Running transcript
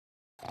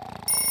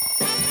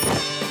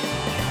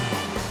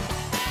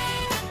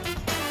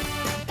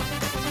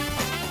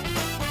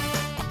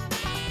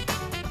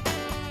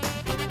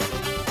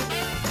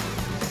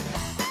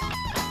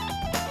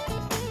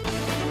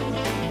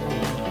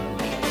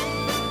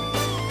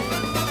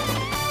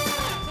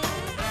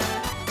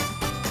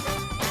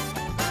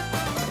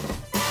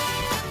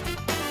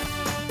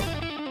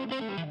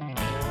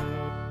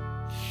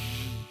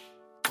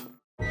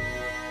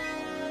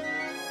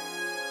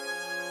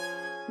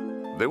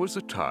There was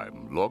a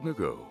time long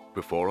ago,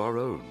 before our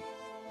own,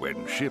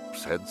 when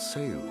ships had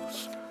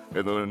sails,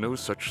 and there were no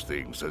such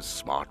things as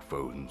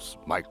smartphones,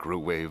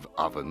 microwave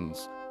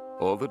ovens,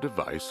 or the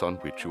device on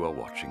which you are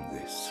watching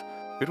this.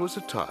 It was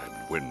a time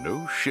when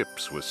no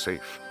ships were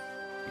safe,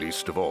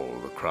 least of all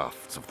the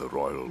crafts of the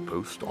Royal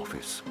Post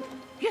Office.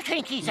 You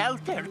think he's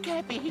out there,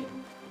 Tabby?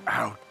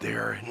 Out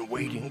there and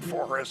waiting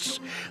for us.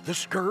 The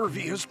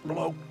scurviest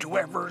bloke to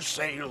ever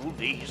sail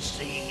these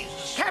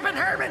seas. Captain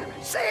Herman,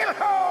 sail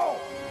ho!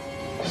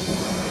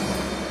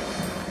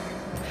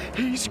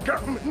 He's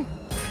coming.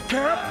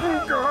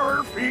 Captain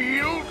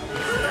Garfield!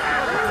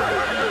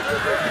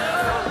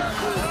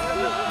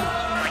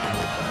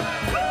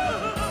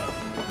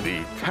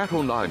 The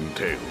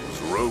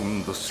Cat-o'-nine-tails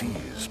roamed the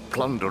seas,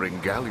 plundering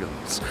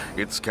galleons,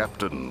 its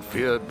captain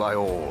feared by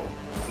all.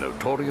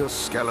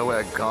 Notorious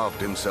Scalawag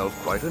carved himself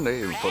quite a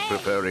name for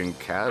preferring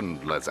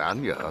canned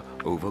lasagna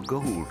over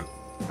gold.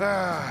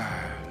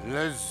 Ah,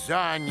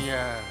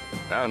 lasagna.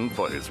 And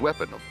for his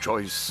weapon of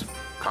choice,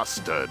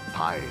 custard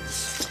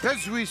pies.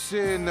 As we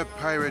say in the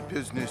pirate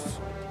business,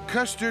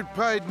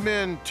 custard-pied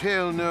men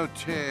tell no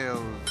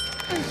tales.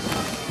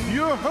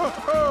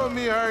 Yo-ho-ho,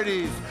 me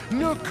hearties,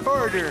 no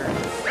quarter.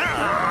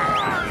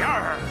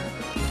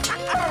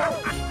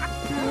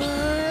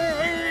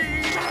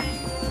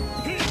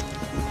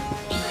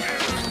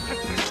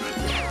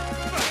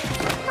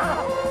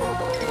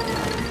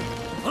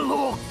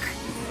 Look,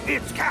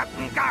 it's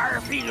Captain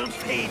Garfield's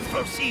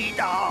faithful sea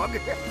dog.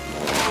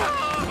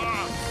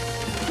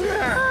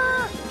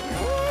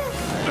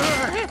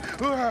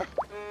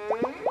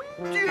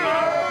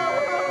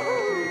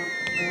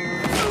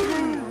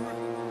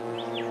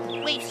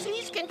 We've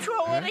seized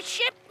control of the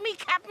ship, me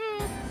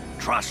captain.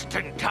 Trussed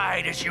and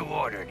tied as you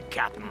ordered,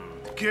 Captain.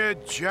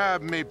 Good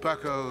job, me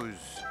buckos.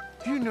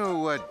 You know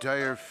what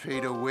dire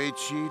fate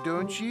awaits ye,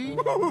 don't ye?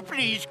 Oh,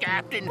 please,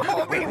 Captain.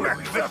 Oh, me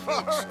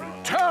breakfast.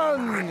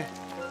 Tongue!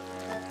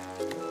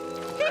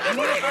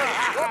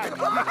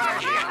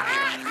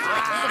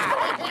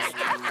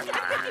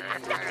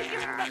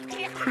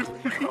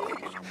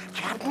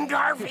 Captain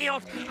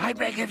Garfield, I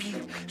beg of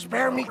you,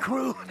 spare me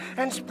crew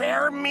and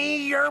spare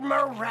me your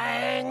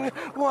meringue.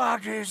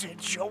 What is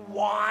it you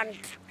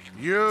want?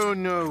 You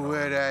know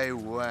what I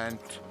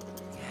want.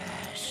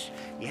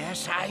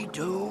 Yes, I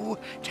do.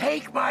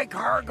 Take my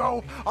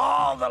cargo,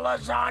 all the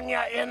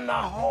lasagna in the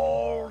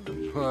hold.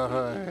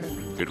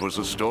 It was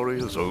a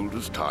story as old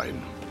as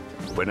time.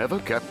 Whenever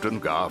Captain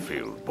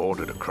Garfield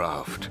boarded a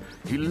craft,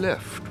 he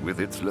left with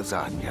its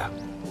lasagna.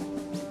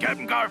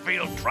 Captain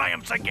Garfield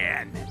triumphs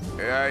again.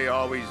 Yeah, he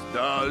always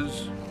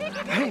does.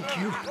 Thank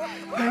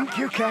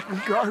you,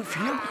 Captain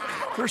Garfield,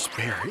 for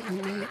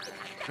sparing me.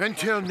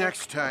 Until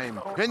next time.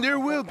 And there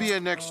will be a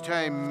next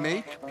time,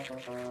 mate.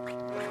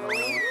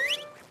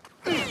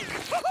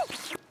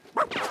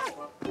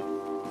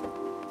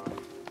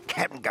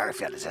 Captain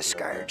Garfield is a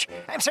scourge.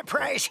 I'm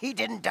surprised he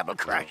didn't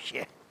double-cross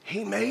you.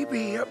 He may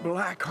be a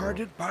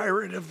black-hearted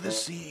pirate of the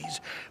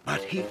seas,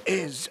 but he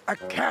is a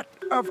cat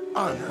of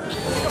honor.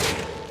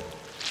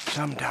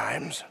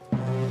 Sometimes.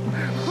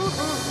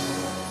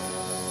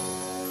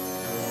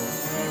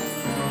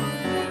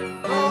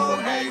 Ho,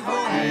 hey,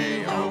 ho,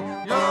 hey, ho.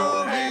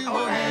 Yo, hey,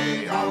 ho,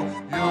 hey, ho.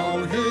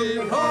 Yo, hey,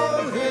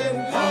 ho, hey,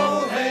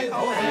 ho, hey,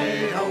 ho,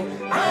 hey, ho.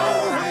 Ho,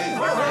 hey,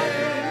 ho, hey.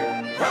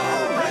 Ho,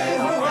 hey,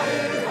 ho,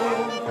 hey, ho.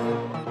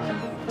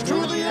 To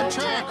the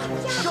attack,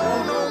 show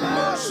no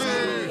mercy.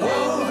 Ho,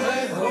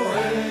 hey, ho,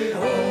 hey,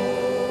 ho.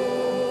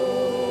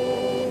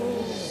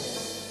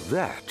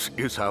 That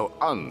is how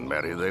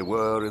unmerry they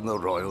were in the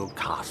royal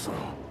castle.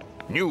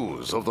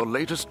 News of the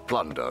latest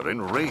plunder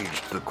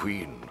enraged the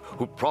Queen,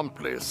 who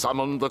promptly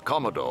summoned the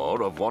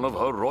Commodore of one of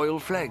her royal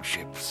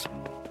flagships.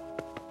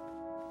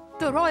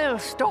 The royal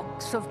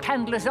stocks of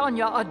canned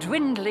lasagna are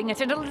dwindling at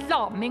an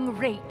alarming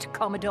rate,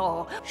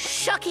 Commodore.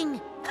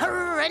 Shocking!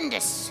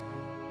 Horrendous!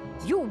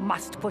 You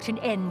must put an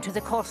end to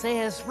the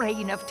Corsair's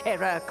reign of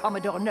terror,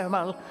 Commodore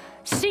Normal.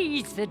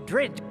 Seize the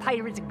dread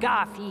pirate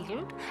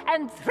Garfield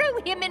and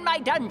throw him in my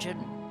dungeon.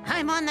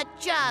 I'm on the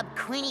job,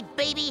 Queenie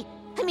baby.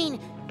 I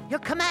mean, your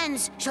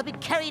commands shall be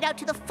carried out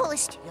to the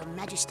fullest, Your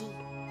Majesty.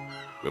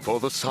 Before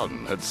the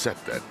sun had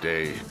set that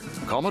day,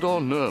 Commodore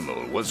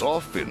Normal was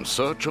off in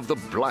search of the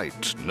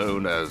blight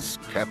known as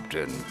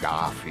Captain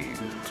Garfield.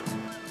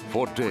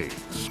 For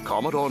days,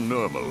 Commodore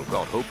Normal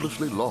got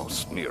hopelessly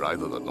lost near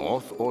either the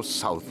North or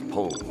South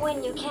Pole.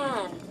 When you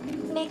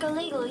can, make a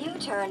legal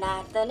U-turn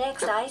at the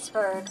next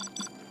iceberg.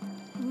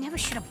 Never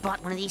should have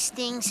bought one of these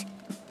things.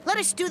 Let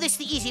us do this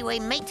the easy way,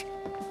 mate.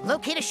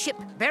 Locate a ship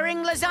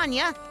bearing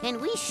lasagna, and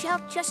we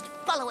shall just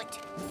follow it.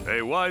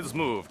 A wise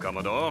move,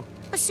 Commodore.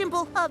 A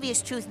simple,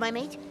 obvious truth, my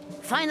mate.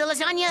 Find the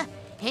lasagna,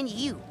 and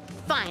you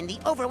find the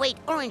overweight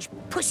orange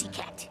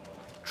pussycat.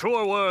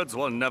 Truer words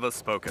were never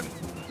spoken.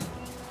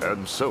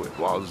 And so it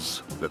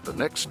was that the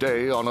next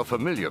day on a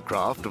familiar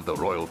craft of the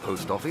Royal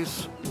Post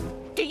Office...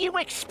 Do you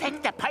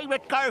expect the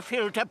pirate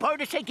Garfield to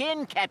board us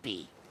again,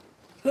 Cappy?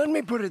 Let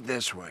me put it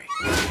this way.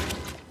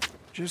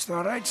 Just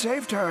thought I'd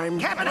save time.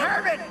 Captain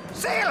Herman,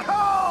 sail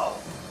ho!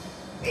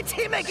 It's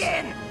him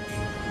again!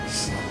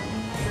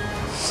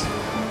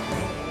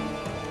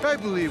 I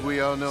believe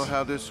we all know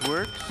how this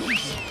works.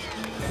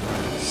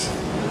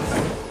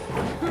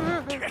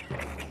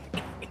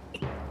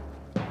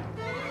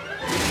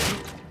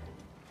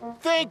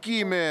 Thank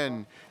ye,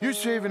 men. You're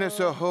saving us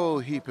a whole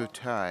heap of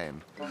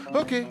time.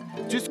 Okay,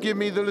 just give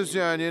me the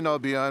lasagna and I'll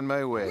be on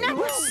my way.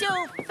 Not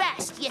so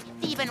fast, you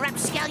thieving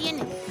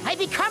rapscallion. I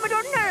be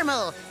Commodore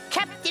Normal,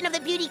 captain of the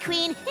Beauty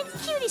Queen and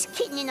cutest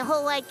kitten in the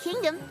whole wide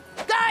kingdom.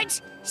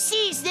 Guards,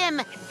 seize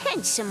them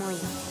handsomely.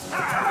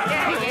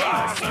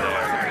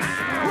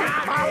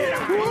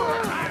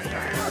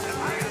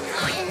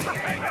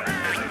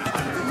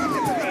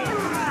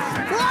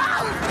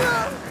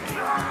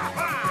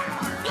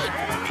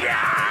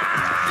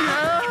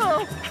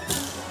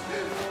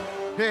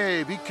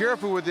 Hey, be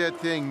careful with that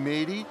thing,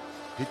 matey.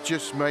 It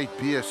just might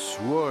be a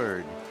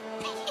sword.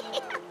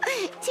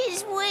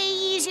 Tis way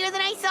easier than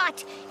I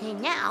thought.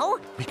 And now...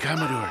 Hey,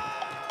 Commodore,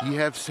 you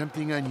have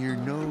something on your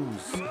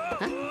nose.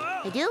 Huh?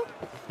 I do?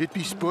 It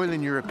be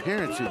spoiling your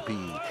appearance, it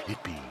be.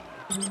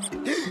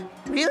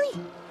 Really?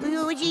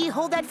 Would you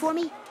hold that for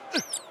me?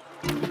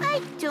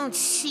 I don't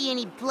see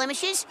any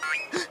blemishes.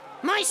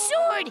 My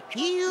sword!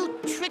 You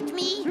tricked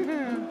me?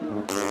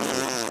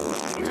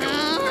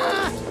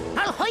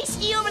 I'll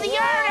hoist you over the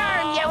yard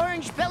arm, you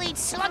orange-bellied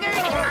sluggard!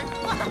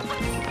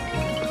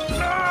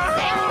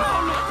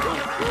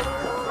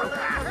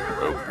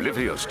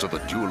 Oblivious to the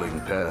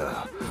dueling pair,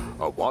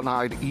 a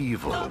one-eyed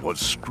evil was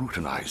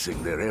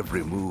scrutinizing their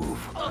every move,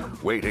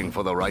 waiting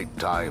for the right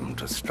time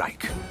to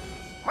strike.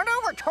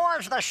 Maneuver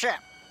towards the ship.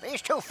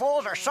 These two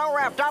fools are so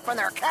wrapped up in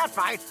their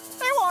catfight,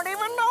 they won't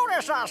even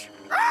notice us.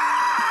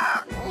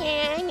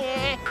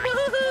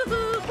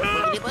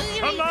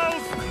 A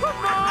mouse! A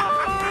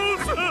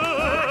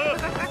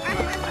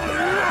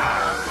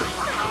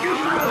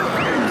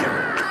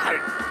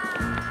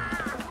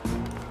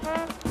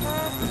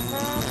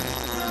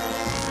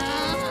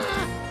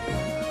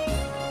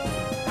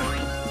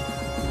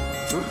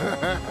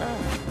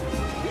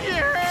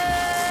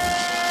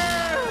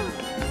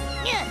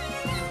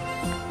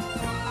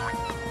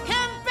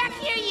Come back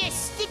here, you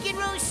stinking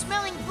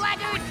rose-smelling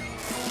blackguard!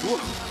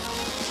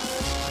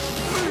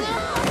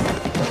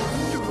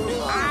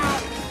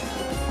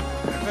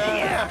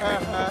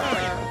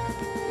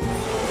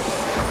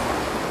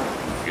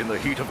 In the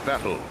heat of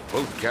battle,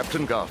 both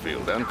Captain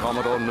Garfield and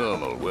Commodore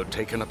Normal were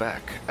taken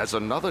aback as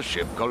another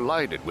ship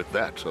collided with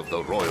that of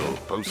the Royal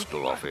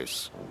Postal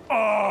Office.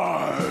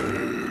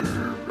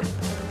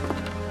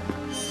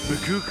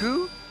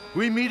 Makuku,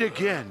 we meet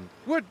again.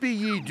 What be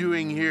ye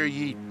doing here,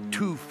 ye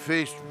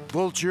two-faced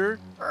vulture?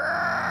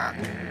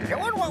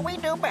 Doing what we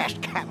do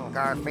best, Captain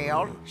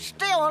Garfield.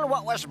 Stealing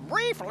what was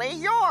briefly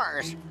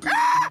yours.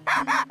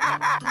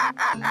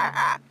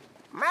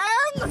 Man!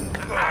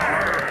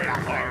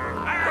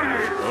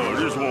 Oh,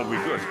 this won't be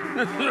good.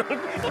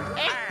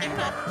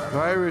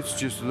 Pirates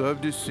just love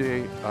to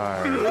say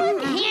 "arr." Hand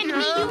me,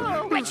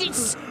 you wretched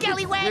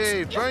scallywags!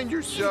 Hey, find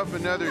yourself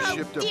another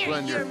ship to Dare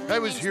plunder. your I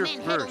was here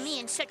minions manhandle first. me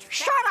in such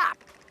Shut up!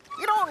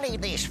 You don't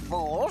need these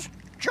fools.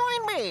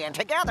 Join me, and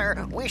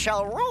together we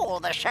shall rule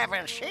the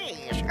seven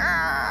seas.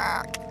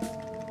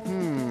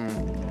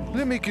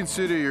 Let me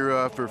consider your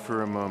offer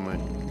for a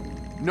moment.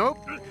 Nope.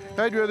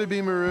 I'd rather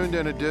be marooned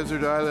on a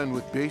desert island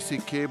with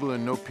basic cable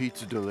and no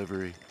pizza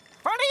delivery.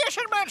 Funny you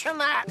should mention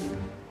that.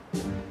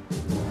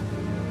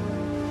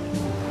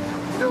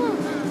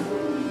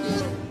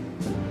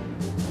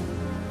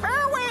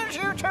 Fair winds,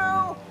 you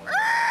two.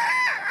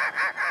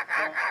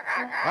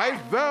 I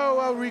vow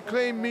I'll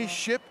reclaim me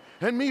ship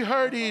and me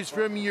hearties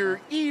from your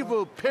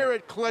evil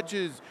parrot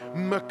clutches,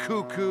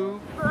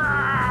 Makuku.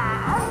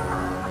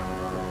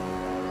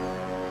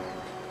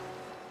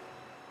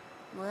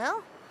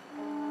 Well,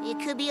 it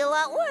could be a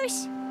lot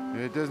worse.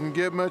 It doesn't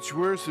get much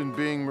worse than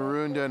being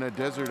marooned on a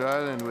desert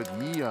island with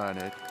me on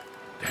it.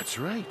 That's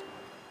right.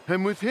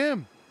 I'm with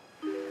him.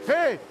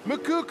 Hey,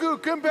 Makuku,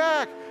 come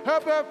back! How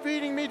about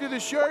feeding me to the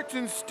sharks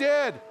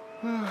instead?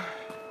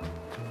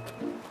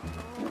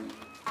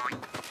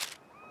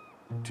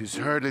 'Tis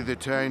hardly the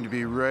time to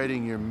be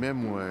writing your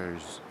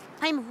memoirs.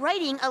 I'm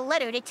writing a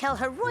letter to tell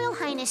Her Royal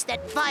Highness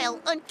that vile,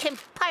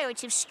 unkempt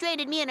pirates have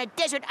stranded me on a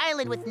desert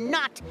island with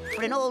naught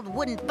but an old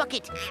wooden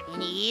bucket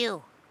and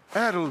you.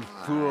 Addled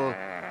fool.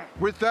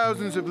 We're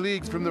thousands of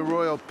leagues from the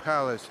royal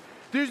palace.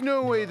 There's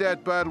no way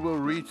that bottle will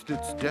reach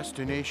its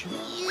destination.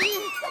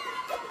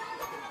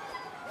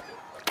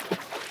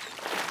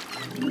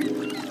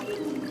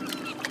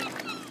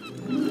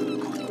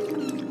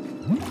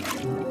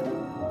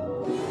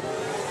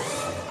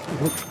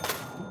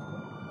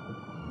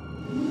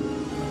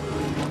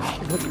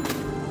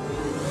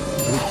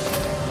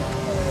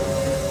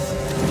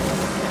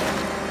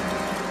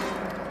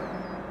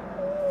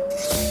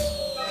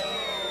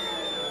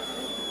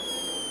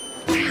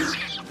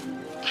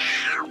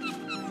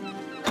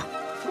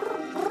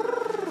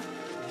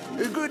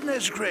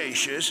 Goodness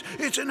gracious,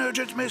 it's an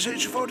urgent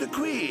message for the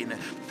Queen.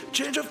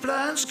 Change of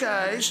plans,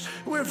 guys.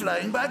 We're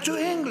flying back to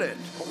England.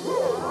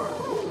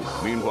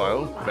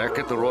 Meanwhile, back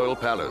at the royal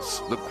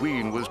palace, the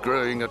Queen was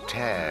growing a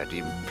tad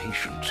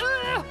impatient.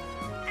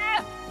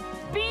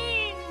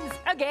 Beans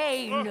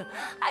again.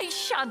 I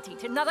shan't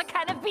eat another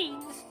can of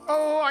beans.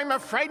 Oh, I'm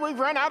afraid we've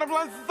run out of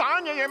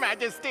lasagna, Your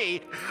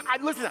Majesty.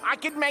 Listen, I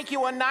could make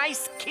you a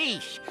nice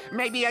quiche.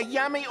 Maybe a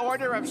yummy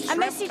order of shrimp A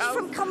message toast.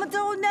 from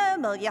Commodore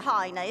Normal, Your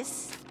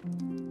Highness.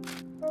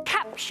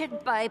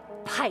 Captured by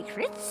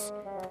pirates?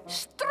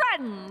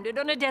 Stranded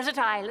on a desert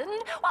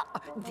island?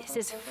 Well, this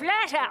is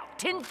flat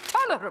out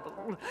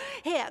intolerable.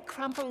 Here,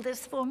 crumple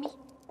this for me.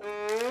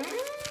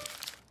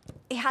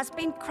 It has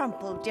been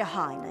crumpled, Your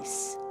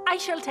Highness. I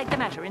shall take the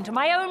matter into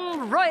my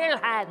own royal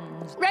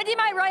hands. Ready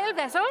my royal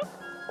vessel?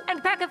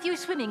 And pack a few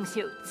swimming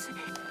suits.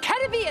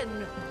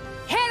 Caribbean,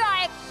 here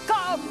I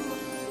come!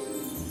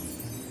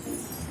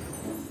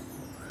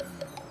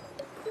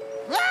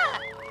 Ah!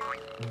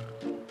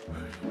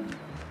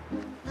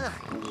 Ugh,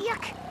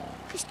 yuck.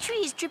 This tree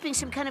is dripping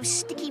some kind of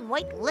sticky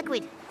white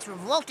liquid. It's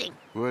revolting.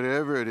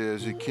 Whatever it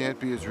is, it can't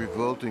be as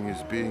revolting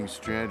as being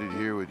stranded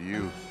here with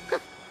you.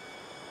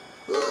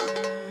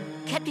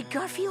 Captain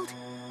Garfield,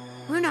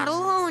 we're not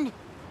alone.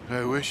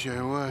 I wish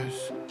I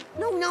was.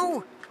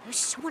 No. There's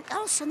someone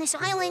else on this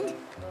island.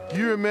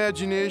 Your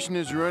imagination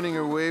is running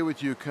away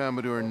with you,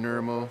 Commodore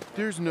Normal.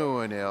 There's no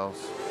one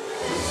else.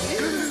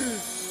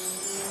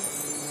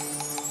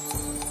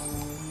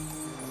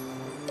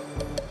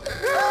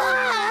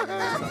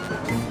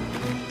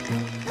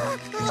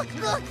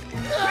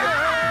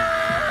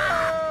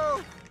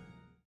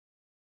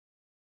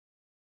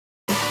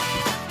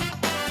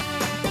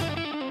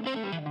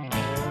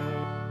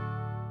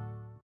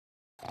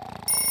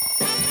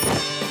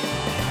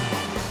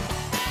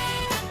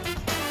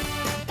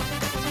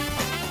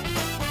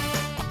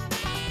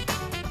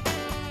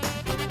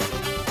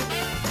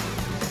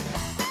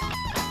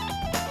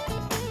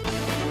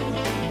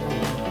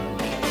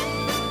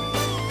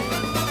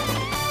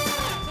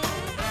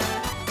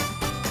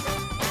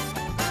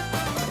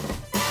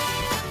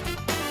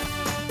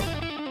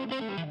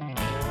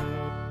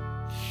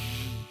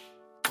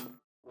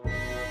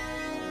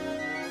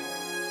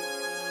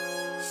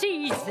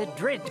 Seize the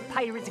dread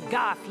pirate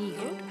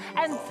Garfield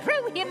and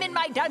throw him in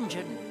my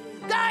dungeon.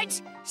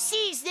 Guards,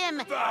 seize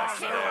them!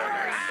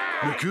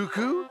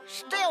 Makuku?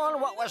 Stealing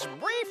what was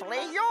briefly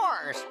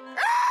yours.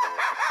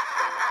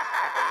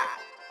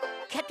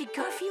 Captain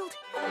Garfield,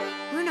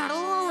 we're not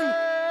alone.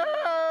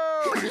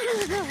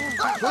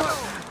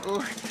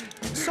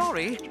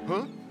 Sorry.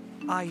 Huh?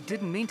 I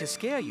didn't mean to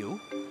scare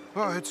you.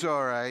 Oh, it's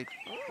all right.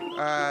 Do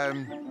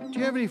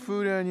you have any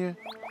food on you?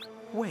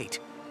 Wait,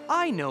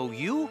 I know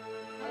you.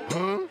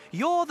 Huh?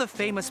 You're the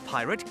famous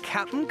pirate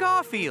Captain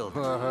Garfield.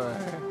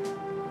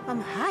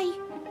 Hi.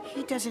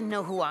 He doesn't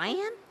know who I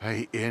am?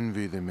 I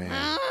envy the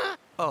man.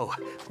 Oh,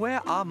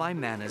 where are my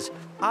manners?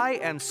 I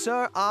am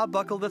Sir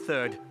Arbuckle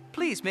III.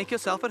 Please make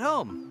yourself at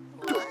home.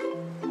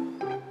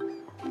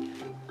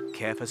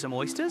 Care for some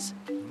oysters?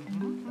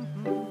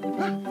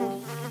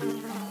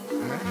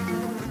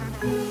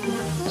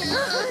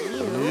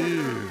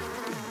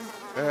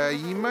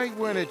 You might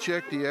want to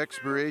check the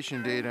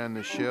expiration date on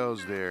the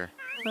shells there.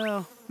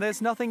 Well,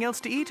 there's nothing else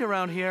to eat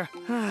around here.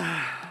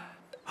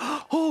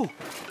 Oh!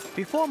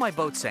 Before my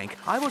boat sank,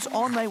 I was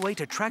on my way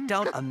to track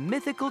down a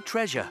mythical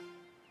treasure.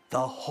 The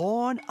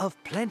Horn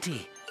of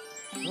Plenty.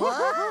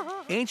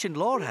 What? Ancient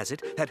lore has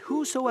it that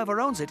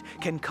whosoever owns it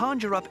can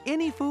conjure up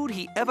any food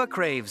he ever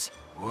craves.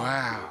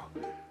 Wow.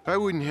 I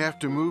wouldn't have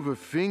to move a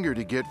finger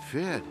to get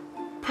fed.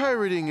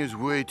 Pirating is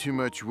way too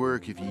much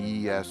work if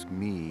ye ask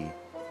me.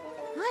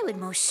 I would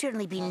most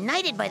certainly be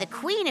knighted by the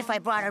Queen if I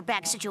brought her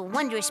back such a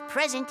wondrous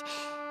present.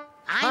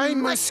 I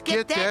must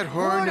get that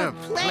Horn of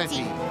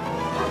Plenty.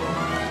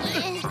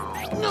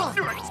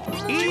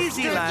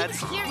 Easy, lads.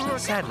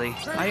 Sadly,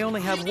 I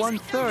only have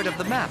 1/3 of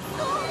the map.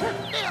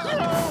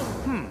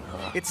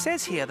 It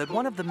says here that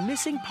one of the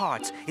missing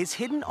parts is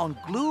hidden on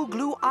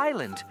Glue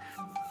Island.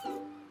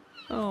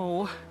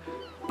 Oh,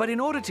 but in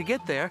order to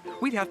get there,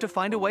 we'd have to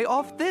find a way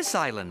off this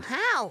island.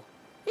 How?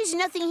 There's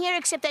nothing here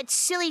except that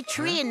silly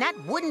tree and that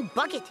wooden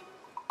bucket.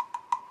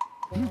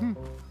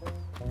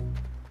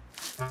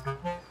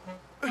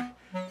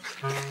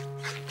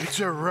 It's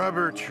a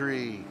rubber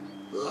tree.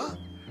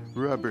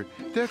 Rubber.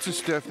 That's the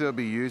stuff they'll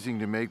be using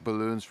to make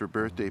balloons for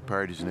birthday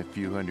parties in a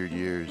few hundred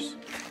years.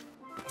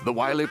 The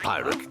wily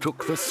pirate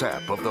took the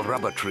sap of the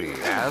rubber tree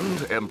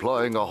and,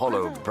 employing a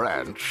hollow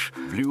branch,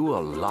 blew a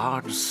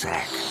large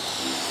sack.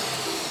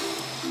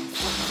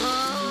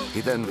 He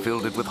then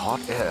filled it with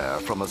hot air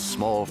from a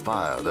small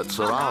fire that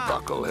Sir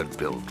Arbuckle had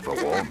built for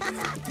warmth.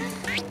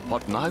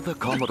 What neither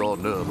Commodore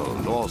Normal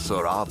nor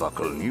Sir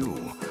Arbuckle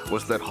knew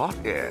was that hot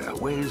air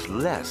weighs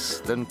less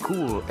than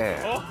cool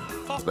air.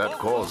 That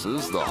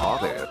causes the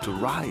hot air to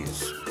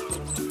rise.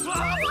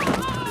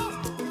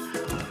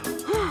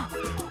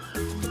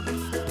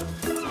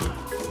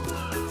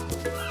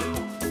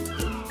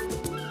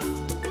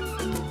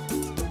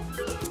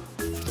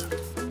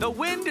 The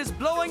wind is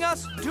blowing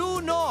us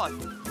due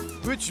north.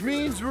 Which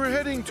means we're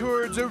heading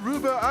towards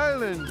Aruba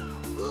Island.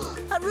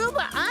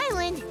 Aruba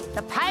Island?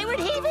 The pirate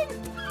haven?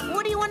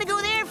 What do you want to go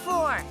there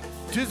for?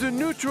 'Tis a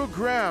neutral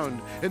ground,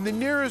 and the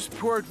nearest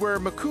port where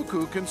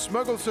Makuku can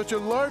smuggle such a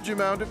large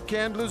amount of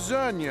canned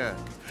lasagna.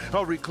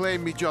 I'll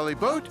reclaim me jolly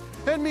boat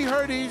and me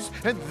hearties,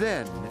 and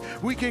then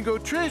we can go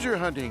treasure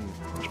hunting.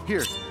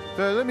 Here,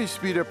 let me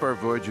speed up our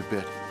voyage a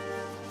bit.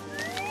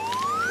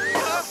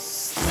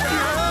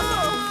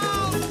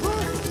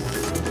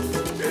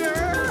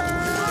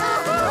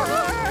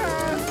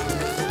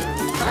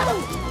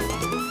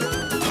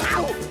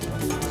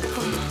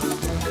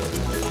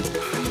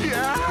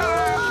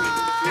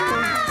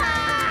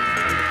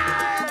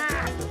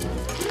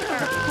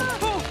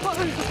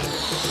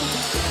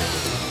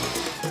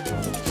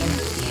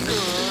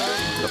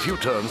 A few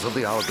turns of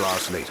the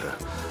hourglass later,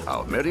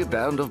 our merry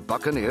band of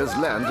buccaneers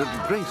landed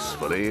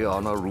gracefully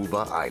on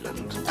Aruba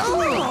Island.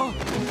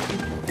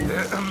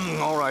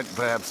 All right,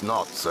 perhaps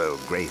not so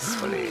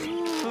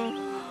gracefully.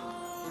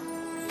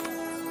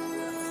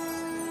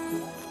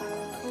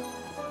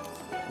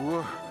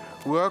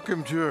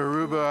 Welcome to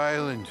Aruba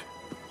Island.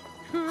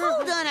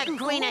 Hold on a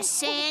grain of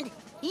sand.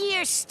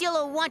 You're still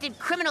a wanted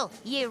criminal,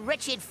 you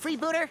wretched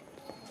freebooter.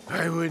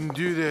 I wouldn't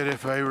do that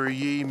if I were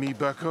ye, me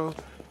bucko.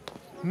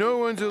 No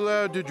one's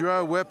allowed to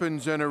draw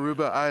weapons on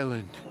Aruba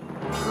Island.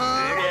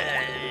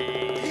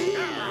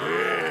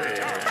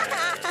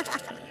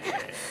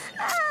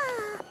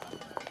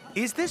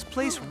 Is this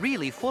place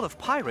really full of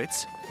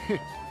pirates?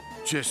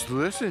 Just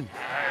listen.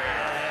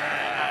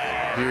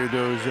 Hear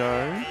those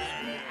R's?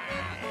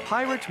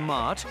 Pirate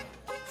Mart,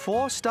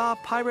 4-star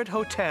pirate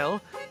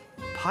hotel,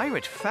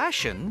 pirate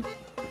fashion?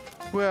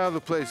 Well, the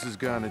place has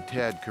gone a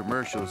tad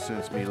commercial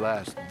since me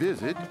last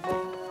visit.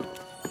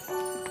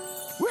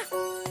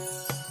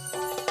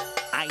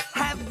 I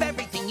have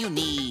everything you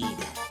need.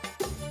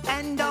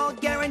 And all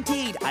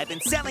guaranteed. I've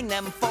been selling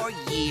them for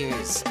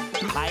years.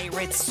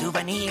 Pirate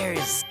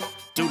souvenirs.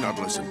 Do not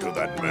listen to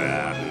that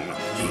man.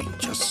 He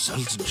just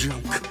sells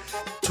junk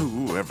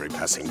to every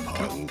passing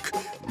punk.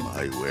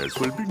 My wares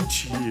will bring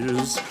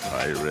cheers.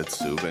 Pirate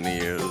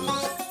souvenirs.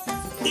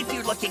 If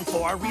you're looking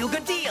for a real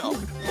good deal.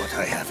 What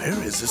I have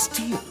here is a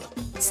steal.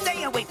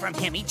 Stay away from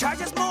him, he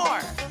charges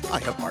more. I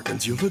have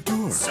bargains you'll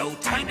adore. So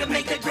time to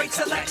make a great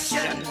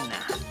selection.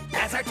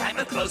 As our time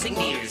of closing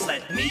nears,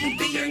 let me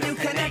be your new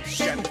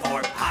connection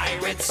for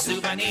pirate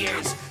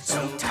souvenirs.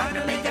 So time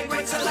to make a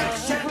great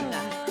selection.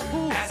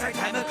 As our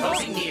time of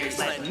closing nears,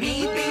 let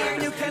me be your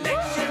new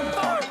connection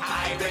for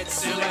pirate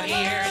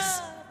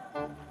souvenirs.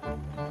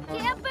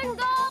 Camp and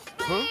golf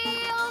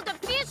field,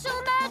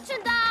 official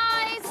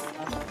merchandise.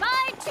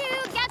 Buy 2,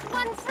 get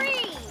 1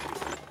 free.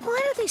 Why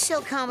don't they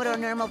sell Commodore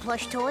Nermal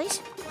plush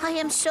toys? I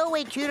am so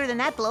way cuter than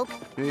that bloke.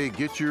 Hey,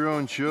 get your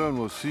own show and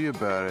we'll see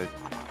about it.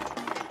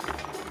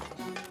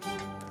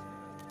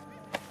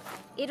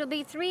 It'll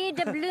be 3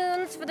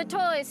 doubloons for the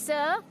toys,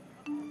 sir.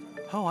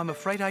 Oh, I'm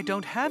afraid I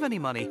don't have any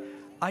money.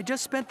 I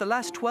just spent the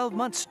last 12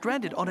 months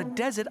stranded on a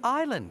desert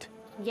island.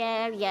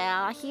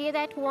 Yeah, I hear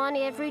that one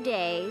every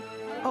day.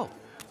 Oh,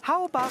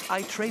 how about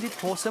I trade it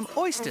for some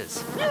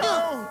oysters? You can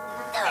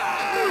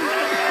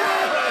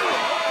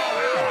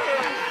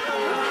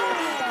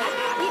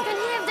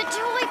have the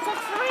toy for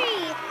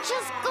free.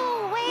 Just go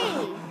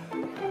away.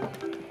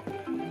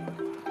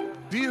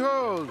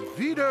 Behold,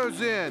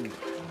 Vito's Inn.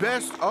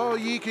 Best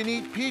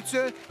all-ye-can-eat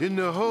pizza in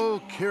the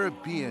whole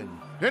Caribbean.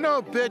 And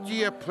I'll bet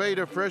ye a plate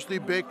of freshly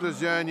baked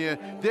lasagna,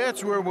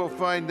 that's where we'll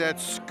find that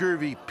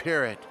scurvy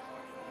parrot.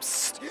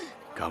 Psst,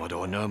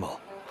 Commodore Nermal.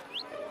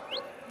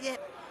 Yeah,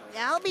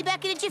 I'll be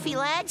back in a jiffy,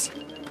 lads.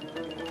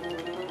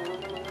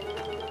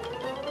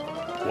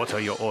 What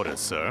are your orders,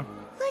 sir?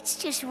 Let's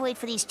just wait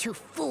for these 2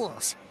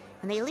 fools.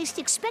 When they least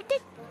expect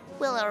it,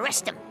 we'll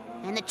arrest them,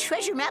 and the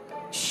treasure map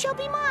shall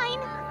be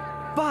mine.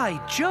 By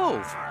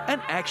Jove,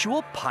 an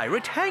actual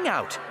pirate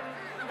hangout.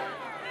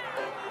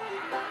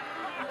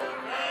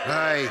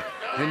 Aye,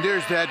 and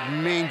there's that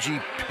mangy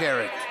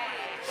parrot.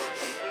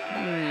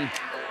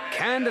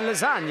 Canned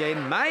lasagna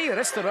in my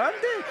restaurant?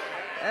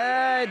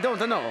 I don't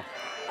know.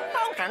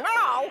 Don't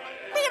know?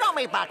 You know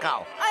me,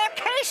 bucko. I have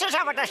cases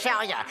of it to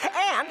sell you.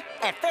 And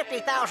at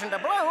 50,000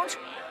 doubloons,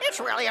 it's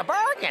really a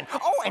bargain.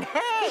 Oh, and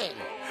hey,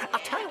 I'll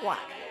tell you what.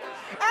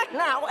 Act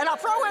now, and I'll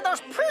throw in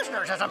those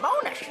prisoners as a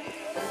bonus.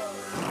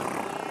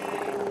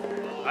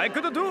 I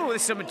could do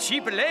with some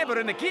cheap labor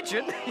in the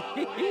kitchen.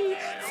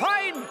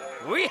 Fine,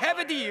 we have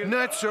a deal.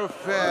 Not so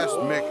fast,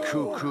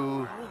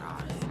 McCuckoo.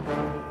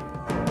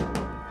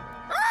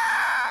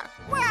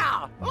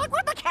 Well, look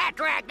what the cat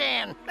dragged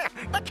in.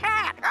 The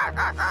cat.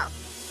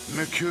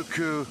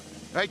 McCuckoo,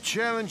 I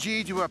challenge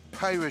ye to a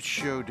pirate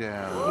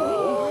showdown.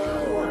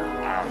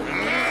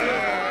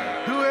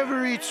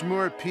 Whoever eats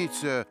more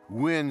pizza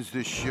wins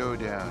the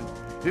showdown.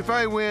 If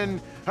I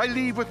win, I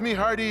leave with me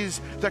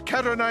hearties, the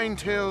cat o' nine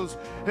tails,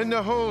 and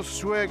the whole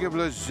swag of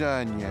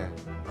lasagna.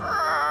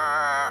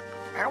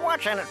 And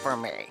what's in it for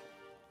me?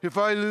 If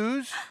I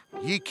lose,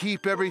 ye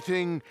keep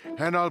everything,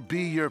 and I'll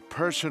be your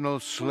personal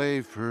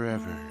slave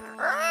forever.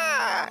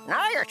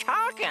 Now you're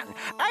talking.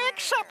 I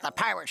accept the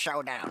pirate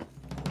showdown.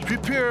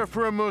 Prepare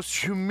for a most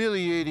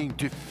humiliating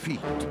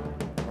defeat.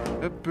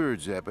 A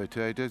bird's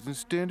appetite doesn't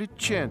stand a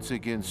chance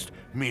against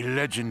me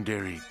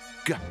legendary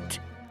gut.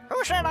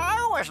 Who said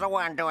I was the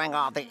one doing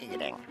all the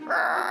eating?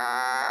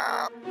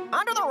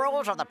 Under the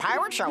rules of the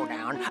Pirate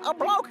Showdown, a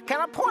bloke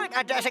can appoint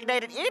a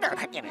designated eater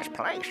in his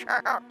place.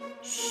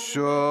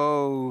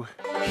 So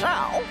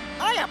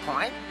I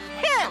appoint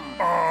him.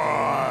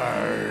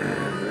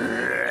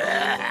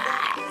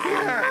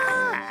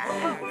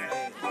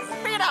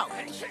 Vito,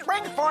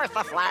 bring forth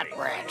the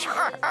flatbreads.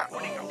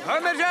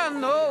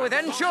 Parmigiano with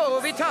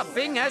anchovy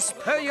topping as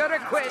per your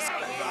request.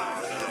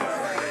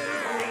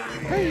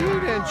 I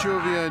hate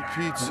anchovy on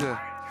pizza.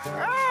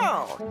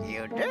 Oh,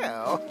 you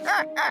do?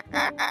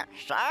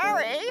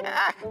 Sorry.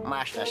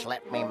 Must have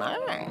slipped me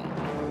mind.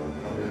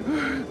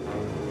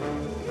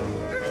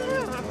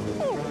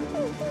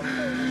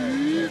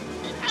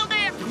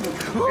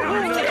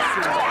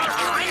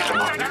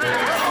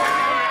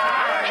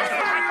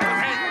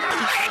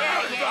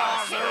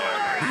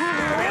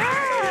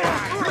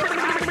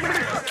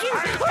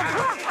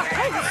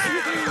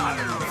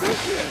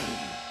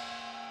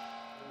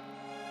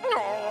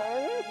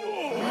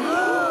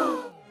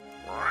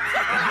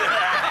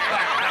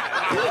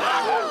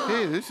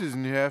 Hey, this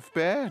isn't half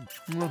bad.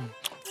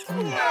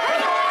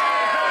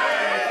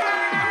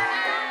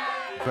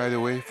 By the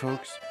way,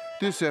 folks,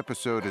 this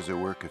episode is a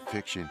work of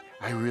fiction.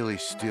 I really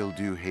still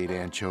do hate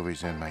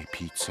anchovies on my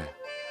pizza.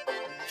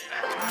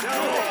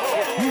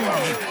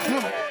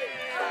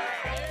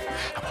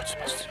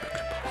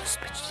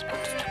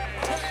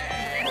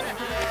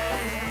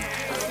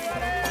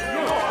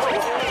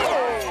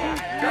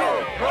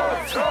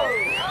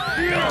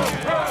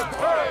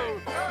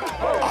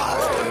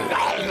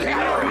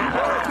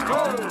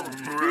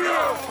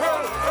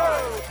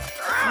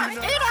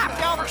 Eat up,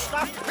 you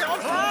overstuffed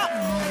pilsner!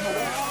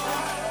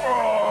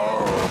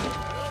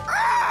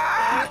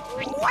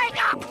 Wake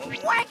up!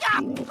 Wake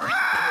up!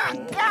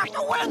 You have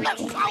to win the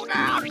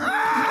showdown!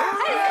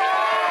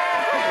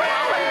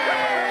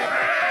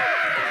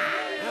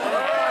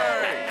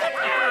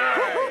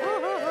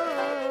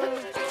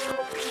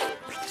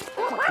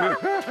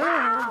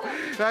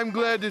 I'm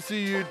glad to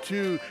see you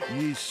too,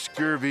 ye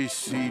scurvy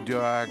sea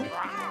dog.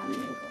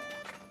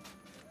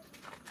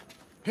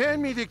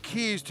 Hand me the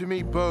keys to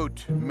me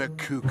boat,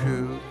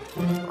 McCuckoo.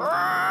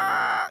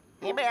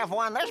 You may have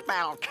won this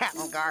battle,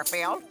 Captain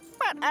Garfield,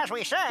 but as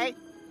we say,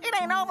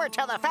 it ain't over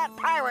till the fat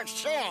pirate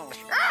sings.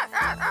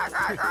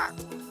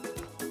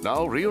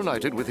 Now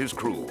reunited with his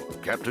crew,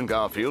 Captain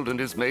Garfield and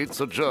his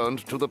mates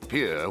adjourned to the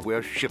pier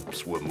where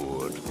ships were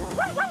moored.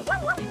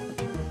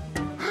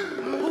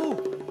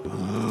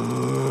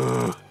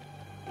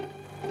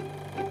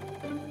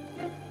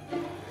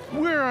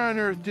 Where on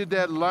earth did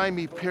that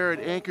limey parrot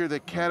anchor the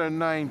cat o'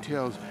 nine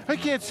tails? I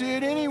can't see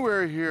it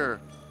anywhere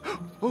here.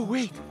 Oh,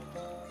 wait.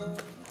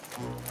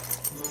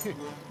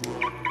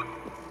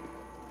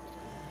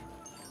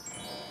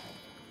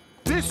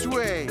 This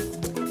way.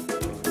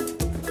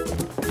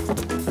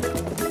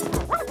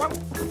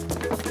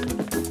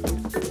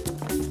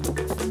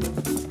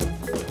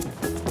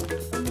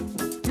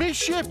 Me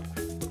ship.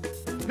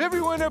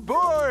 Everyone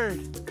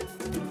aboard.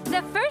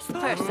 The first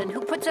person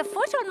who puts a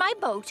foot on my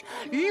boat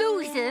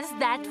loses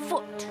that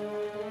foot.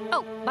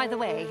 Oh, by the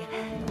way,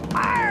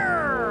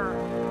 arr!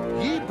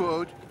 Ye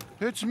boat?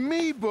 It's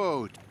me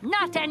boat.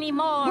 Not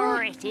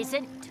anymore, it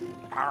isn't.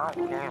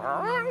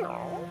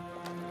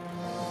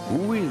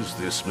 Who is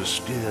this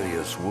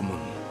mysterious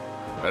woman?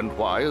 And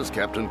why is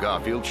Captain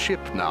Garfield's ship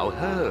now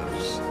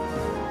hers?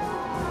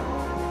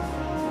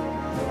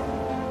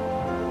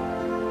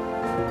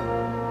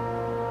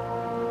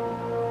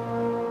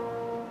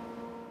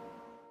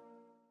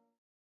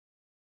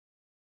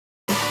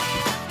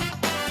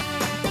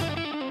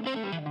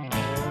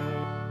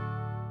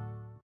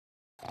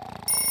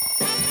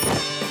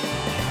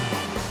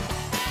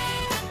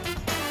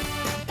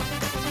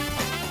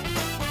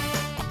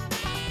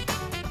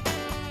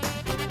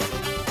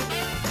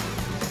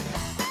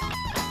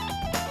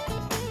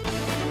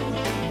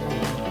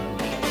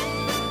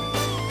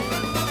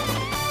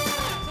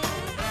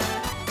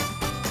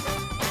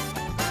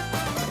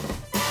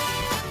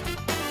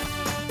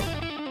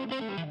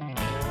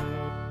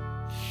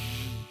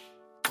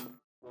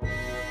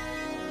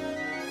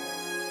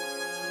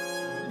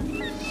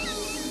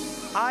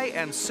 I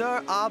am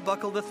Sir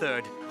Arbuckle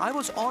III. I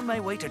was on my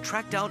way to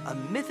track down a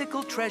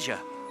mythical treasure,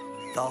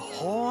 the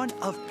Horn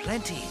of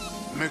Plenty.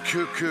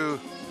 McCuckoo,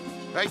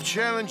 I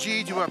challenge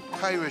ye to a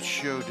pirate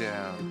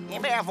showdown. You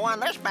may have won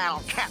this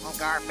battle, Captain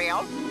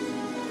Garfield.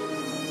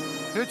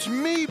 It's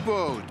me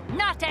boat.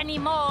 Not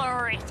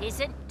anymore, it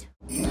isn't.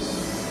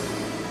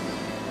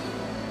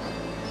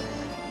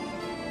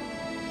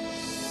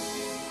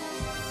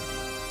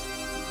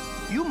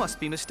 You must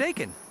be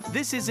mistaken.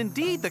 This is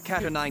indeed the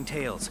Cat o' Nine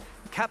Tails,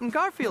 Captain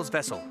Garfield's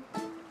vessel.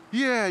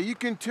 Yeah, you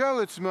can tell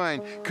it's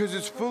mine, 'cause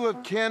it's full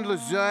of canned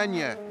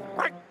lasagna.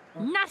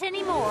 Not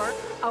anymore.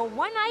 A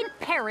one-eyed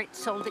parrot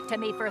sold it to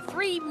me for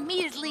 3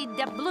 measly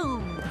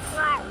doubloons.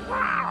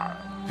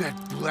 That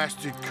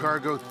blasted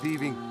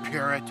cargo-thieving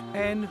parrot.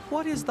 And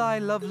what is thy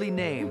lovely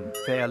name,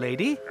 fair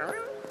lady?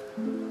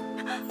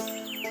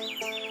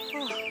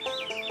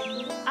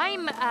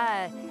 I'm,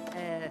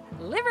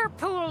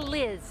 Liverpool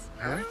Liz.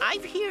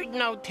 I've heard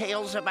no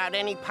tales about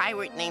any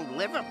pirate named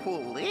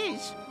Liverpool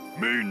Liz.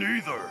 Me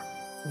neither.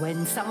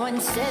 When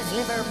someone says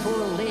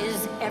Liverpool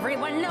Liz,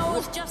 everyone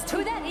knows just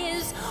who that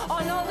is.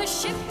 On all the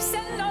ships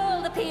and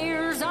all the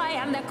piers, I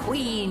am the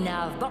queen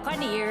of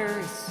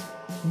buccaneers.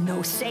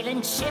 No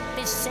sailing ship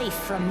is safe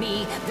from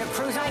me. The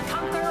crews I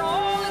conquer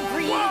all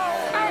agree.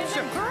 I'm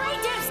the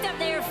greatest of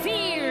their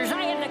fears.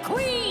 I am the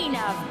queen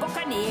of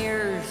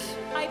buccaneers.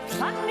 I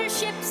plunder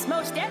ships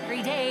most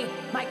every day.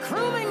 My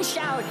crewmen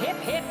shout hip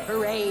hip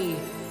hooray.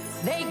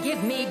 They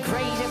give me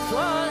great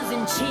applause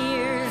and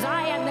cheers.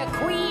 I am the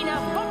queen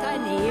of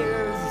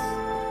buccaneers.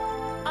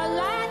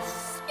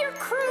 Alas, your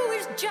crew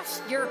is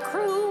just your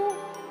crew.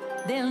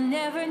 They'll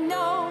never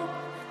know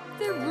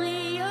the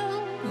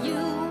real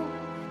you.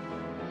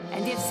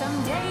 And if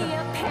someday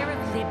a pair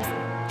of lips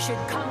should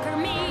conquer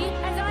me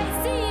as I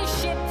see his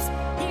ships,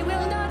 he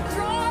will not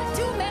draw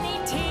too many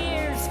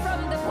tears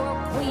from the poor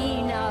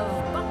queen of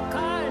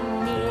buccaneers.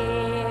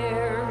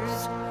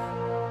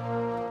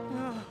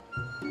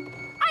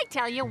 I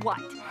tell you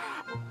what,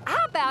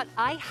 how about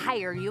I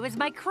hire you as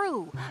my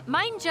crew?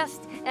 Mine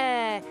just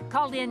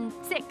called in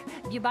sick,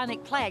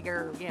 bubonic plague,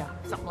 or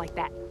something like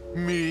that.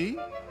 Me?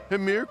 A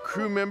mere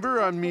crew member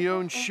on me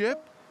own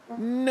ship?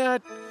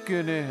 Not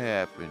gonna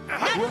happen.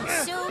 Not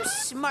so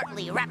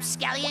smartly,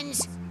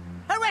 rapscallions.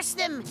 Arrest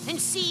them and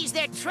seize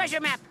their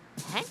treasure map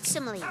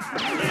handsomely.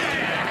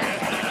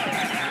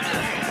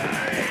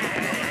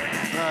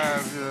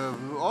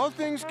 All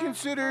things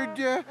considered,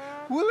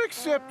 we'll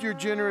accept your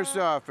generous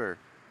offer.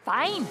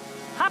 Fine.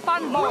 Hop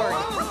on board.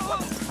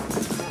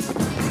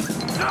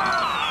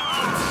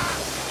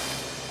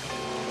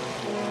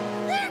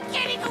 They're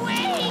getting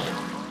away!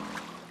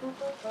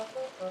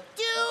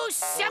 Do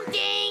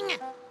something!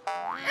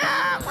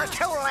 We're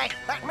too late.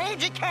 That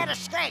means you can't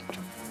escape.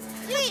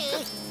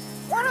 Ye?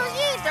 What are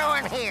ye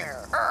doing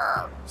here?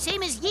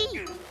 Same as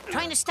ye,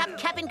 trying to stop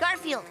Captain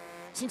Garfield.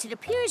 Since it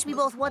appears we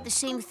both want the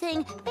same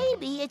thing,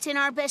 maybe it's in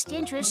our best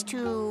interest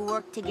to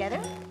work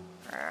together.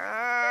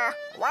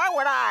 Why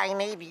would I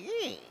need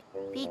ye?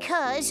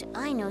 Because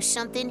I know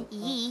something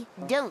ye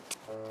don't.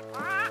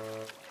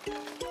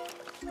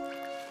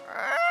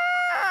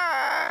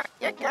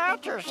 You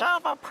got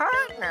yourself a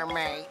partner,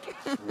 mate.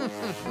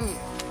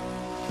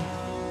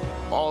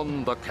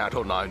 On the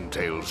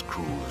Cat-o'-nine-tails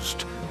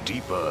cruised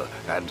deeper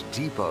and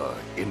deeper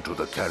into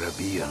the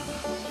Caribbean.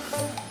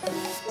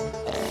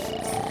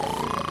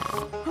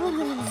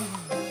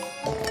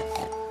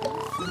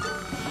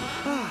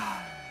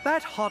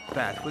 That hot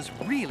bath was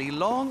really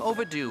long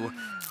overdue.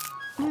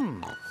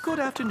 Good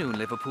afternoon,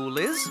 Liverpool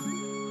Liz.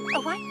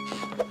 Oh, what?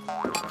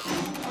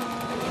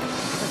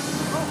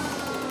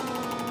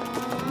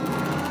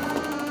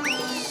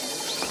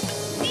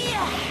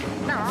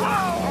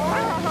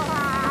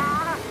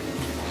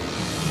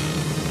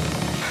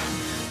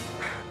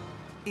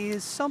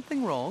 Is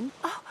something wrong?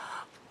 Oh,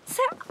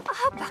 Sir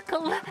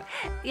Arbuckle.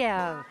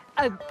 Yeah,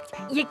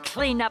 you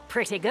clean up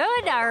pretty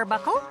good,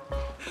 Arbuckle.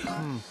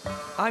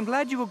 I'm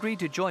glad you agreed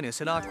to join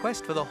us in our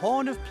quest for the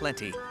Horn of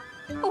Plenty.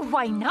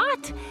 Why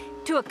not?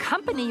 To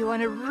accompany you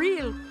on a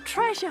real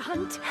treasure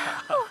hunt.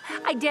 Oh,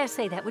 I dare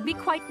say that would be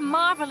quite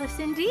marvelous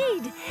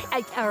indeed.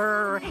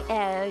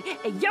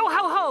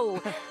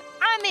 Yo-ho-ho!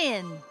 I'm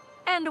in.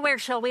 And where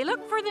shall we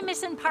look for the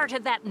missing part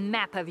of that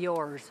map of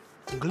yours?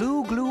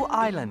 Glue Glue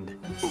Island.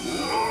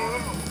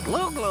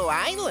 Glue Glue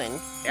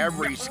Island?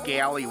 Every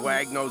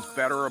scallywag knows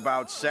better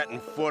about setting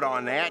foot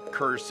on that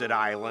cursed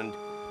island.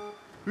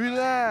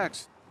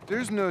 Relax.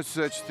 There's no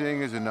such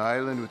thing as an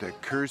island with a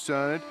curse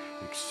on it,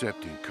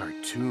 except in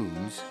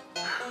cartoons.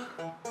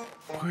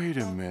 Wait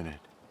a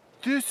minute.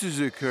 This is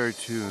a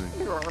cartoon.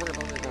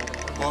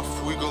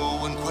 Off we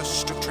go in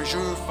quest of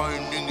treasure,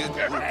 finding it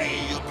will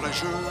be a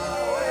pleasure.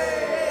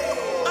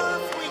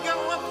 Off we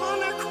go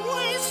upon a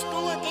quest,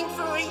 looking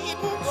for a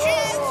hidden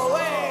gem.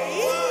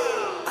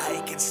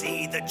 I can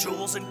see the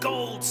jewels and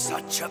gold,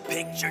 such a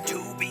picture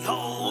to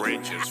behold.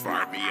 Riches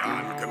far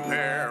beyond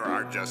compare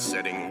are just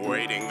sitting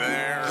waiting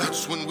there.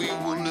 That's when we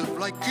will live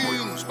like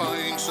kings,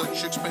 buying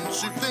such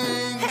expensive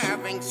things.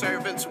 Having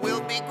servants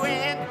will be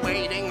grand,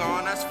 waiting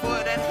on us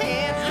foot and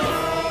hand. Yo,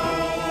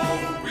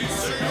 we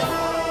say yo,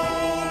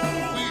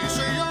 we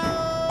say yo.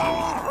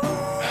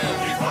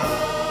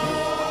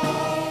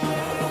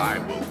 I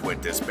will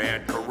quit this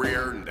bad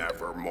career,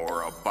 never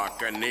more a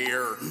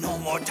buccaneer. No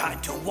more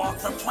time to walk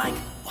the plank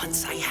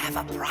once I have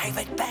a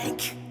private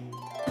bank.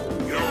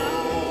 Yo,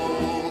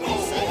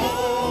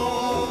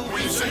 oh,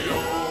 we say yo,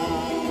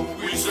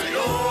 we say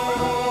yo.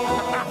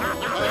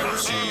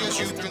 Piracy, as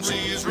you can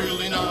see, is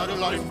really not a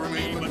life for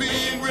me. But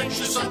being rich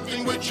is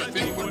something which I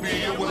think would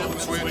be a welcome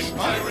switch.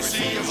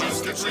 Piracy, as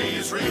you can see,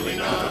 is really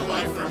not a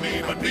life for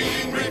me. But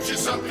being rich is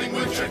something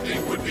which I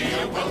think would be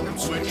a welcome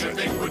switch. I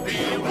think would be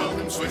a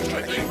welcome switch.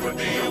 I think would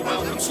be a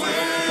welcome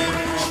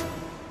switch.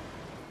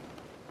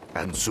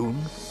 And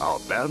soon, our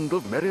band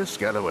of merry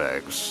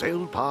scalawags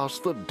sailed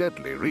past the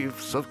deadly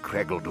reefs of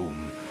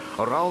Craggledoon,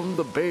 around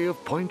the Bay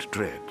of Point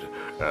Dread,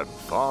 and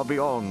far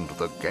beyond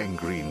the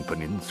Gangrene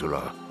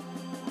Peninsula.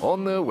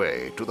 on their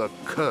way to the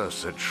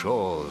cursed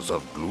shores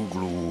of Glue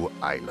Glue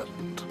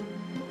Island.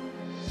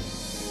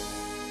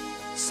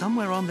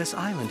 Somewhere on this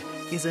island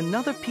is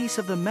another piece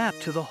of the map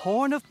to the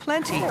Horn of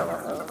Plenty.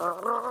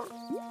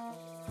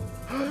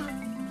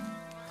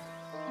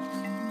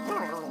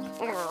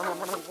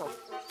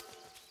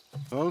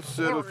 I'll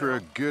settle for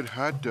a good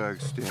hot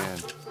dog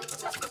stand.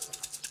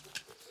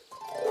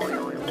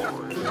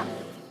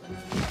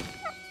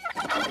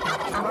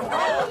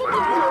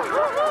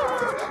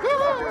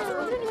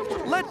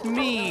 Let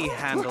me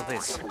handle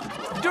this.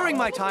 During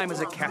my time as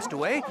a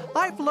castaway,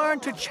 I've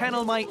learned to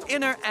channel my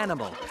inner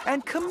animal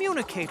and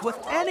communicate with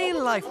any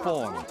life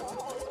form.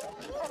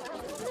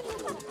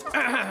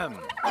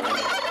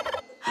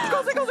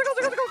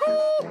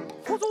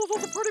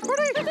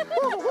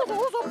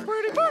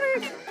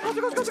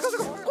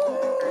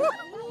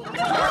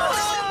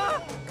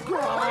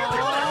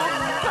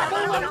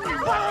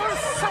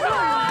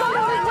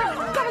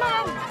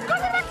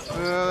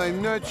 Well,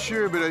 I'm not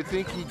sure, but I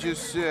think he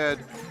just said,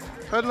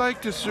 I'd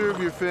like to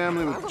serve your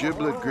family with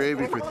giblet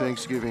gravy for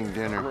Thanksgiving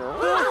dinner.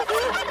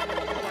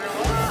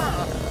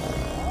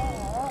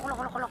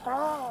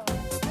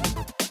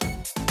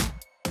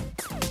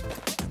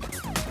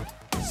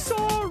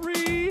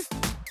 Sorry!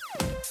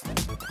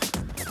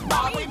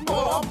 Bobby blew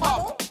a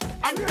bubble,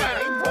 and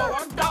Benny blew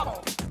a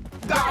double.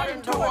 Got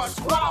into a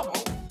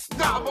squabble,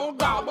 gobble,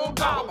 gobble,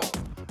 gobble.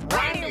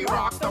 Randy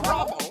rocked the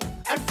rubble,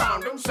 and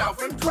found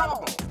himself in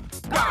trouble.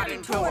 Got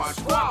into a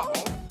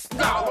squabble,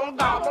 gobble,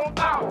 gobble,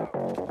 gobble.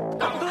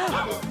 Gobble,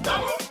 gobble,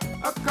 gobble.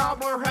 A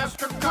cobbler has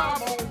to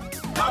gobble.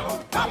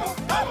 Gobble, gobble,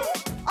 gobble.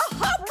 A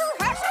hopper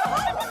has to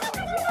hobble.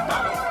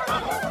 Gobble,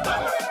 gobble,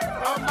 gobble.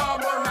 A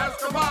bobbler has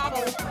to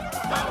bobble.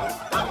 Gobble,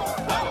 gobble,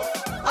 gobble.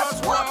 A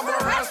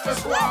squabbler has to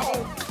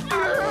squabble.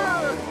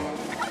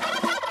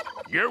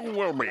 You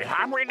will be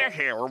happy to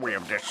hear we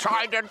have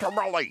decided to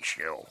release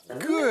you.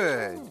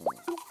 Good.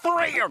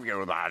 3 of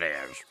you, that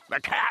is. The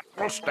cat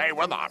will stay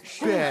with us.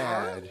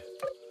 Bad.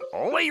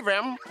 Leave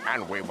him,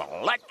 and we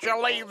will let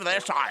you leave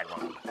this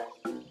island.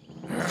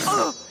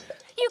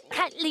 You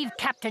can't leave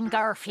Captain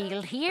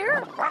Garfield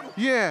here.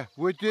 Yeah,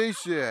 what they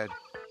said.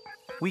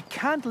 We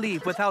can't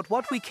leave without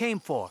what we came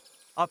for.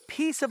 A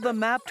piece of the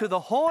map to the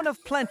Horn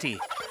of Plenty.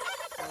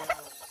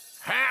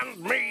 Hand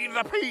me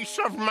the piece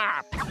of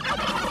map.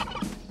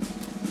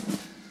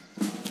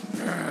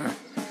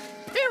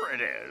 Here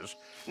it is.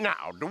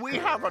 Now, do we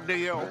have a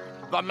deal?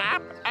 The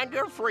map and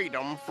your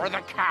freedom for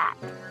the cat.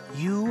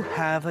 You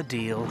have a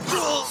deal.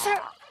 Sir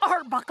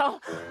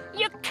Arbuckle,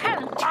 you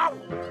can't.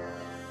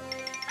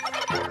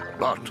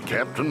 But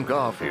Captain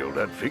Garfield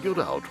had figured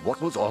out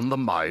what was on the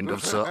mind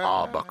of Sir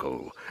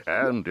Arbuckle,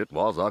 and it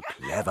was a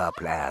clever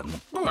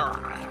plan.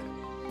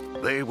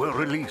 They were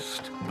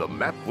released, the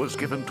map was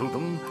given to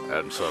them,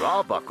 and Sir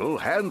Arbuckle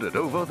handed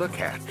over the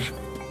cat.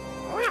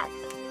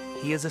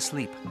 He is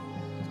asleep.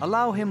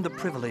 Allow him the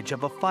privilege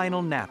of a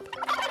final nap.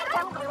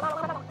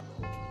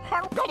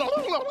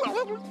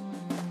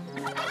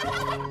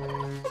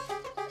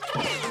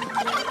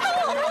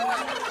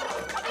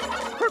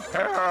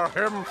 Prepare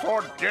him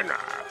for dinner.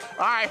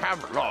 I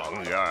have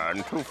long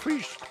yearned to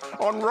feast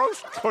on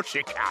roast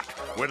pussycat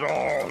with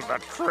all the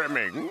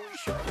trimmings.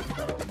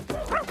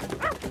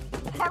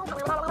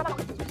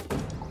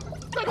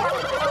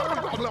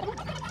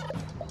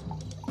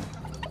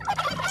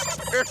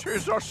 It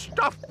is a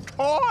stuffed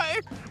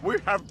toy. We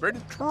have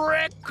been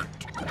tricked.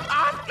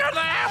 After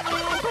them!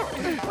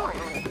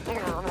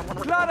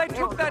 Glad I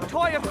took that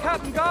toy of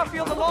Captain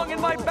Garfield along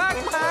in my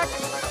backpack.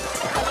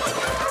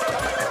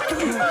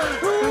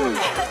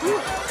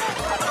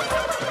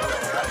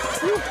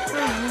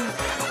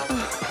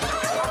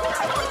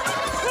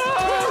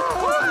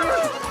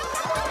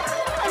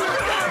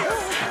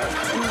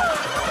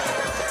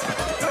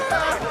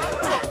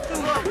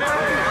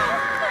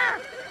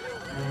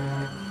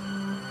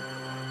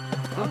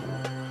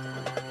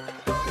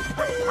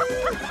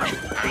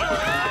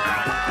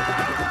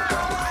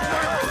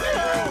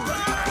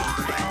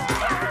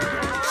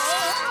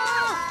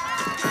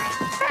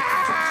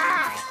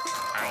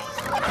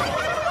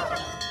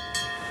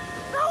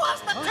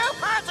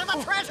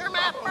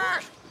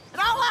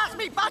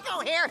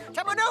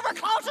 To maneuver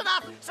close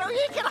enough so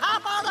he can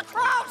hop on the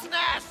crow's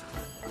nest.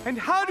 And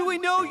how do we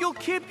know you'll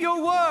keep your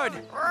word?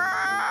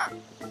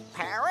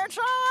 Parrot's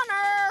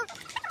honor.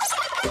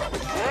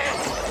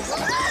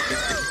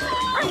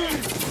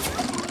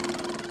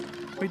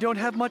 We don't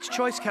have much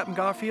choice, Captain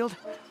Garfield.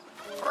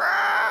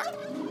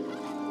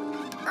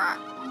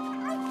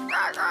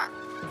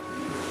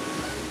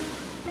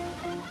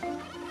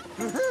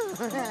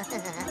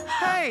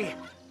 Hey,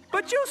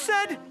 but you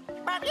said...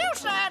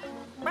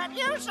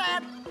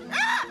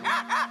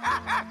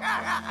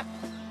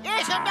 You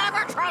should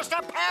never trust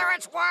a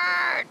parrot's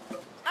word.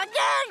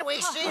 Again, we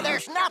see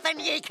there's nothing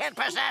ye can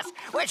possess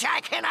which I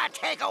cannot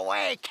take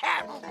away,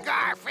 Captain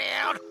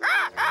Garfield.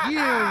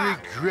 You'll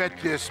regret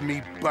this,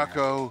 me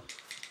bucko.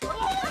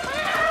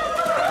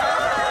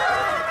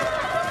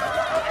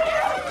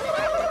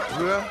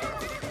 Well,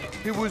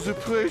 it was a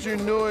pleasure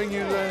knowing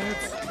you,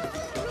 lads.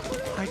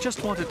 I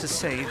just wanted to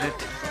say that,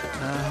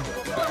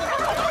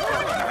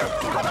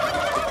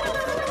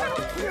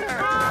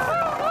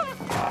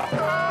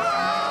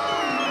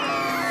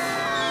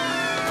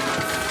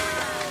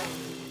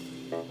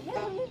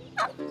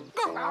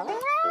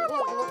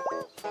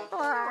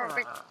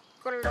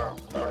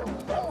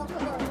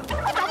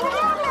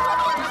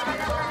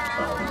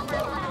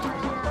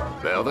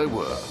 There they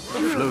were,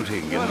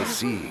 floating in the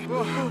sea.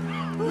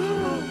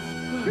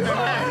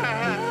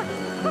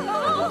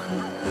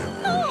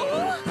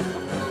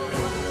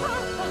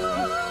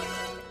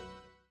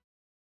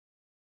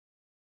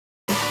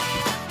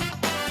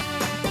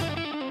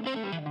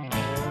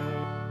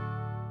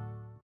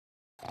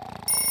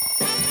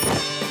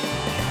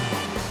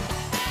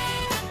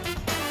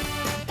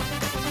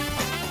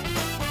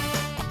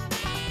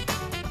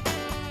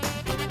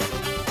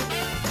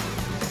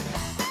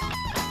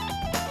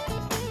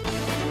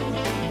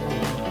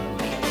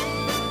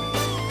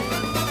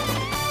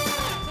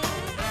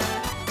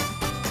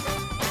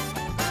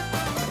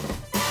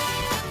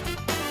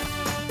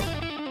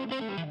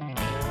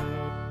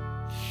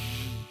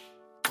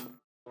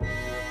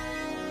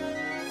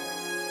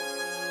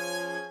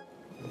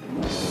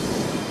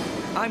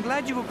 I'm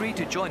glad you agreed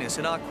to join us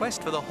in our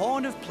quest for the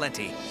Horn of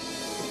Plenty.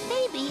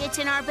 Maybe it's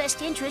in our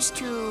best interest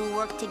to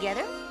work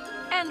together.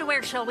 And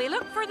where shall we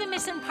look for the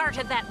missing part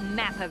of that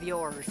map of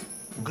yours?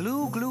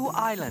 Glue Glue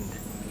Island.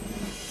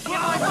 Give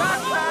my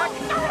backpack!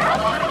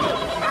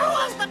 Who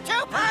was the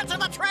two parts of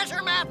the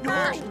treasure map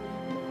first?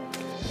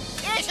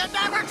 You should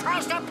never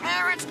trust a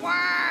parent's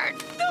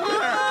word!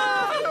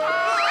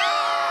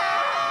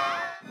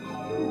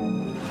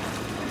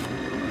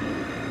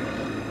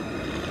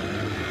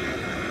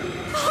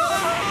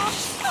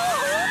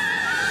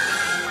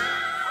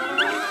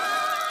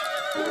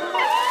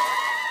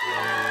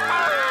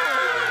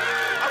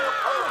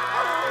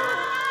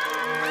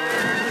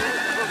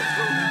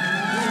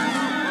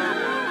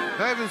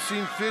 I haven't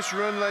seen fish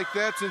run like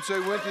that since I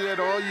went to that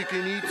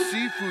all-you-can-eat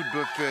seafood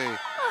buffet.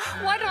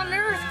 What on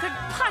earth could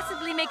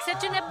possibly make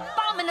such an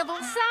abominable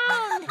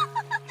sound?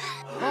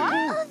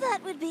 Oh,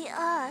 that would be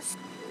us.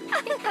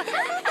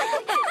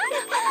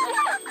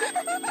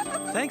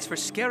 Thanks for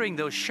scaring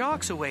those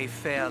sharks away,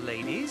 fair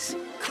ladies.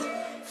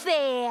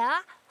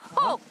 Fair?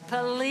 Oh,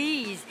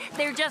 please.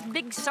 They're just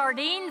big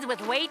sardines with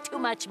way too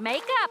much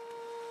makeup.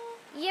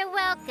 You're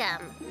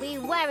welcome. We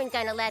weren't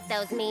gonna let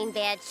those mean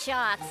bad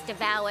sharks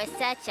devour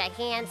such a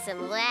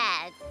handsome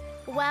lad.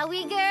 Were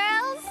we,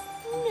 girls?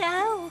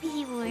 No,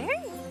 we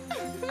weren't.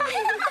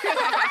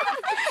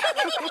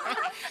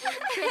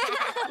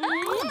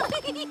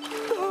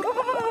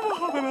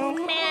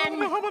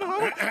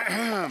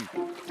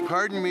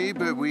 Pardon me,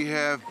 but we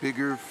have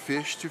bigger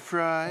fish to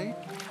fry?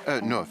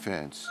 No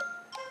offense.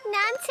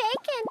 None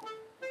taken.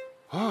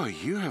 Oh,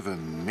 you have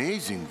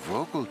amazing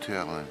vocal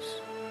talents.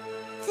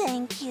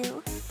 Thank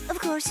you. Of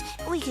course,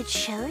 we could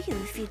show you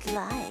if you'd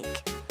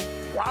like.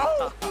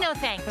 No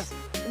thanks.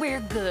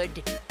 We're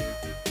good.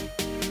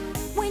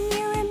 When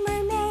you're a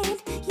mermaid,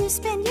 you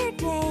spend your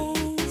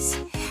days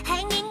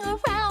Hanging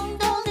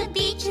around all the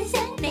beaches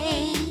and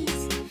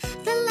bays.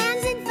 The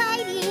land's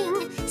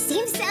inviting,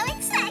 seems so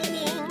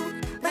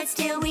exciting. but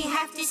still we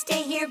have to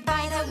stay here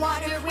by the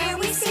water where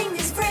we sing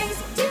this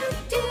phrase. Do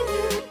do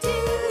do do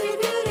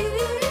do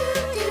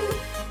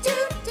do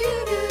do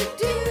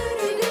do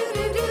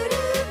do do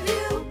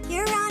do.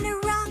 You're on a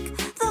rock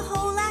the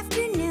whole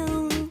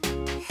afternoon.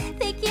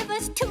 They give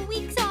us 2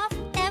 weeks off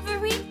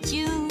every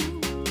June.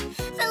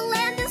 The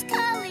land is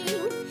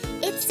calling,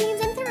 it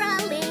seems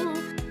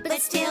enthralling,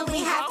 But still we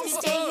have to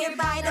stay here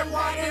by the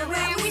water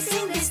where we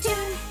sing this tune.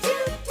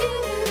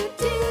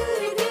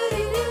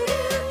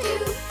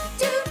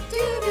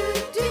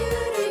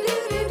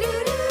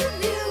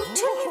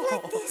 To live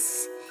like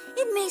this,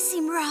 it may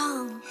seem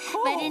wrong,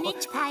 but in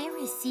each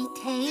piracy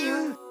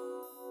tale,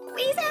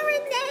 we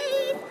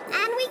serenade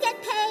and we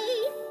get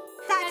paid.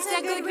 that's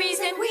a good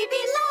reason we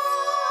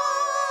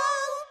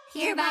belong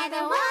here by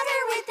the water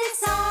with this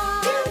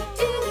song.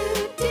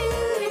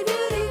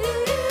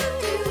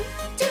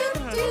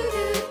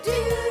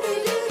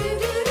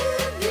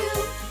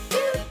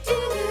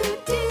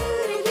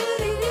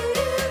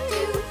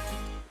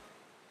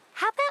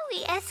 How about we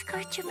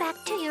escort you back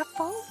to your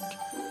boat?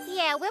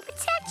 Yeah, we'll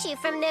protect you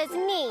from those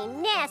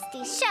mean,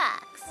 nasty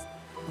sharks.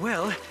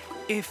 Well,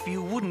 if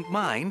you wouldn't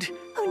mind.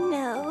 Oh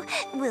no,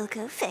 we'll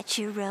go fetch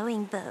your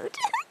rowing boat.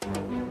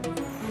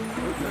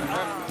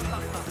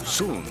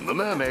 Soon the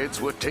mermaids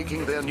were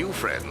taking their new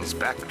friends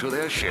back to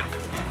their ship.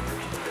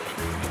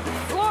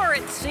 Floor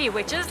it, sea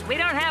witches. We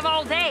don't have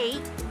all day.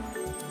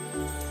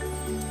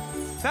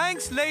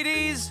 Thanks,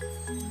 ladies.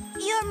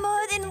 You're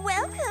more than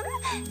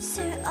welcome,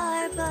 Sir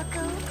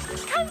Arbuckle.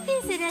 Come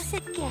visit us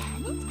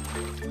again.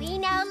 We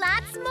know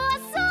lots more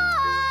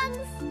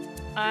songs.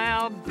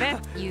 I'll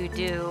bet you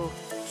do.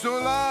 So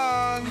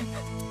long!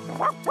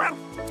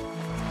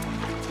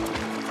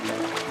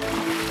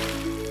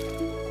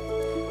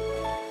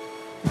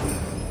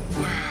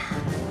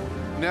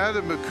 Now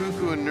that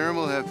Makuku and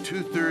Nermal have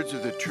 2/3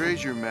 of the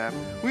treasure map,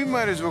 we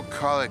might as well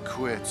call it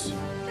quits.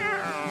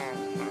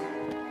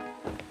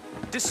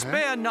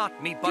 Despair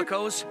not, me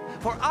buckos,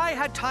 for I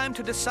had time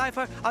to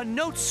decipher a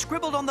note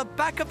scribbled on the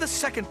back of the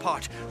second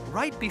part,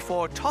 right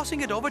before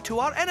tossing it over to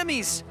our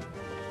enemies.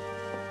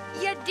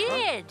 You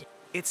did?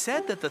 It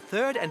said that the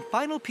third and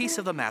final piece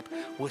of the map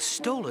was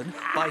stolen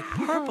by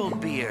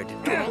Purplebeard.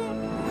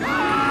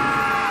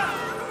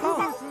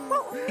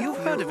 Oh, you've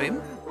heard of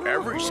him?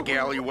 Every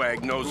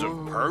scallywag knows of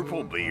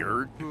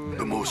Purplebeard.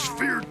 The most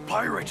feared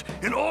pirate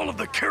in all of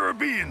the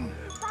Caribbean.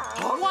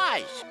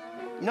 Was.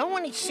 No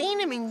one has seen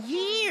him in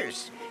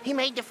years. He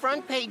made the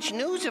front page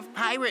news of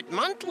Pirate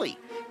Monthly.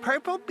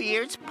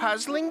 Purplebeard's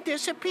puzzling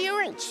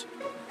disappearance.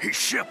 His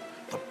ship,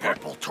 the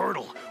Purple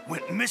Turtle,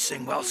 went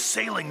missing while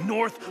sailing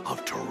north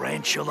of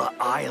Tarantula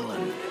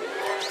Island.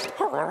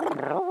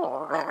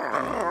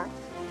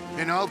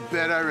 And I'll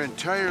bet our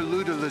entire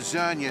loot of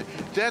lasagna,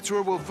 that's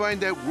where we'll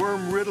find that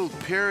worm-riddled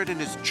parrot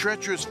and his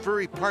treacherous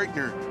furry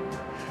partner.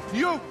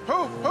 Yo,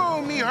 ho,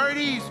 ho, me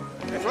hearties!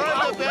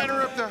 Fly the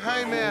banner up the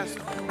high mast.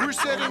 We're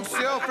setting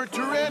sail for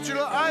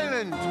Tarantula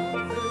Island.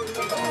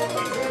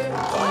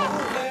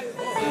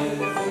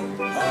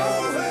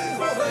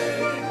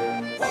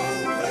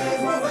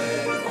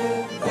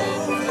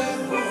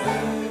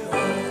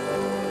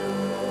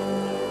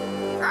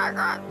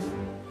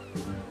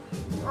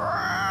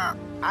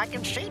 I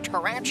can see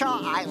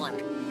Tarantula Island.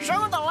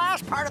 Soon the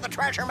last part of the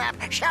treasure map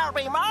shall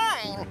be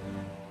mine.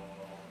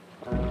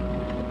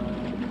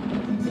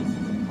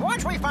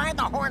 Once we find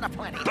the Horn of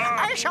Plenty,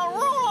 I shall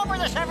rule over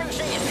the seven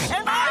seas,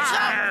 and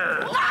I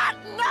shall... Not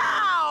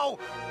now!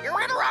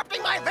 You're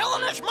interrupting my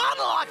villainous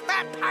monologue,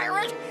 fat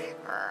pirate!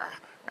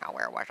 Now,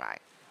 where was I?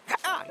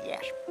 Ah,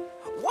 yes.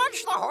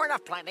 Once the Horn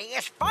of Plenty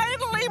is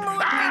finally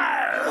moved...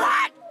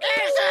 What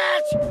is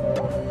it?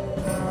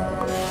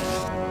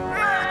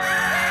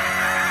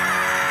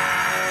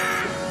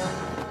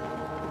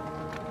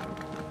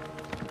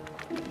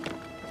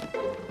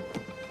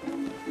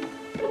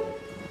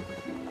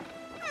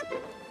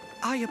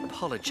 I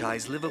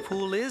apologize,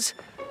 Liverpool Liz.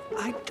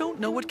 I don't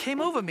know what came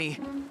over me.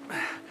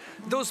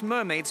 Those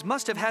mermaids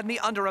must have had me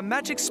under a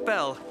magic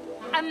spell.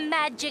 A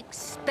magic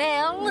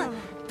spell?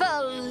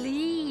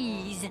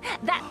 Please.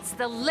 That's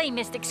the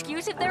lamest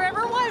excuse if there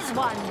ever was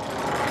one.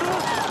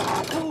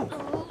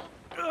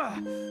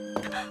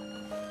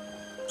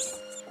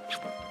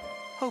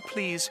 Oh,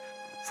 please,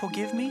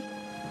 forgive me?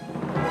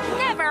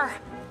 Never!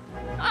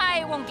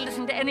 I won't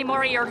listen to any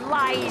more of your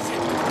lies.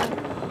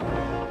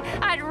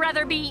 I'd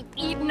rather be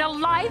eaten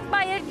alive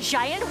by a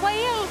giant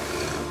whale.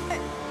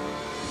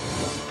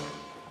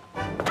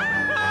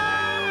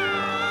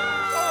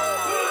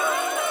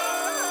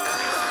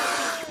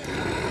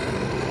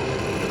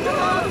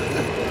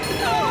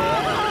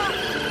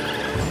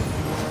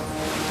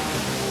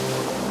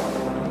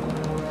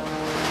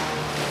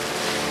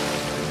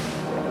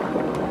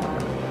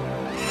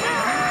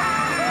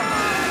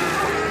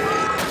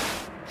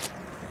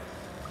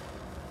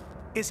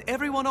 Is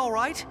everyone all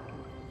right?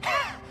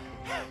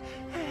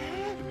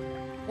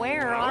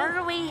 Where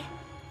are we?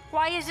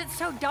 Why is it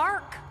so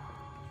dark?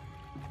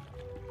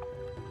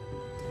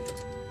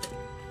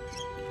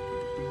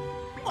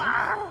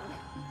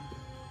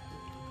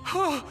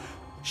 Oh,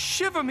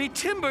 shiver me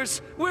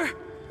timbers! We're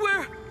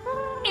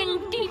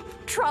in deep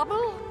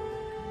trouble?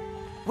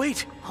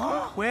 Wait,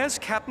 where's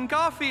Captain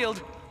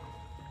Garfield?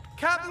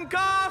 Captain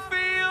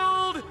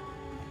Garfield!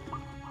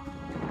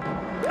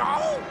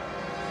 No!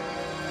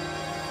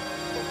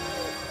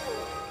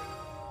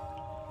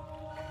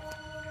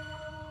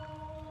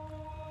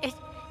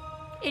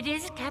 It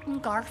is Captain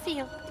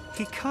Garfield.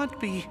 He can't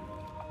be.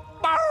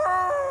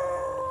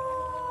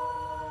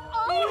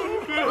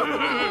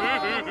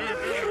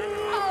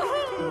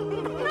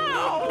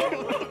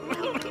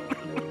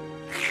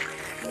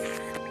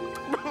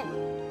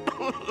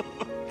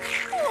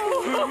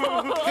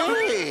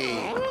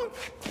 Hey!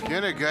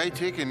 Can a guy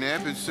take a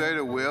nap inside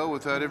a whale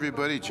without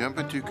everybody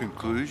jumping to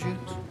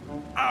conclusions?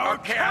 Our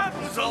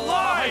captain's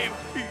alive!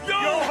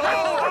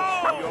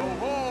 Yo-ho-ho!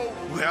 Yo-ho!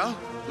 Well,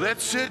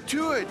 let's set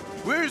to it.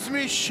 Where's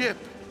me ship?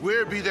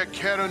 Where be the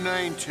cat o'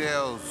 nine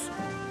tails?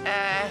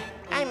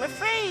 I'm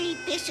afraid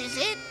this is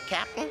it,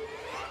 Captain.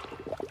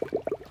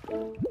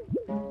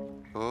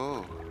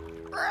 Oh.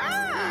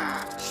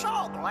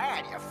 So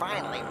glad you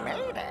finally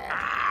made it.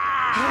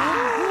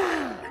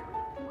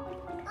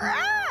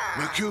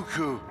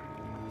 Makuku,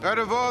 out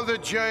of all the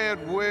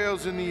giant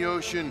whales in the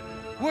ocean,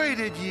 why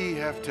did ye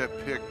have to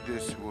pick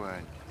this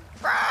one?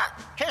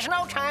 'Tis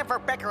no time for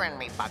bickering,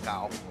 me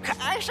bucko.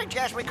 I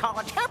suggest we call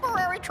a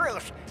temporary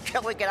truce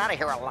till we get out of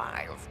here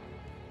alive.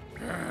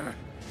 We're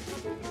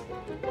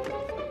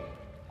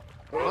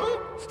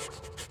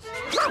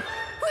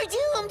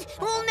doomed!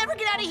 We'll never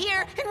get out of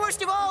here! And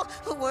worst of all,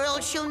 the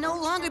world shall no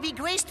longer be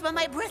graced by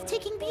my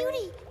breathtaking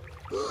beauty.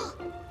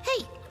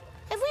 Hey,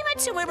 have we met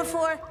somewhere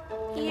before?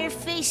 Your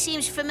face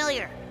seems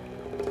familiar.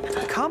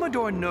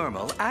 Commodore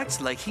Nermal acts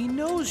like he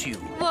knows you.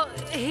 Well,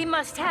 he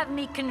must have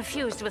me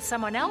confused with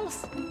someone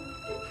else.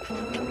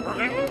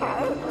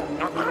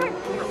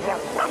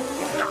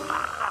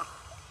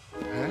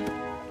 Huh?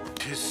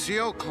 'Tis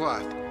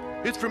sailcloth.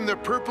 It's from the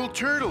Purple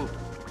Turtle,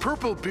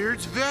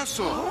 Purplebeard's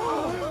vessel.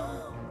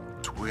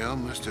 whale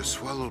must have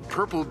swallowed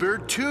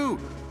Purplebeard too.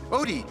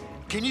 Odie,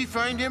 can you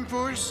find him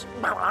for us?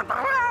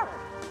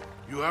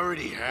 You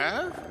already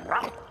have?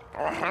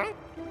 Uh-huh.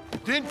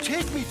 Then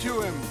take me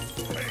to him.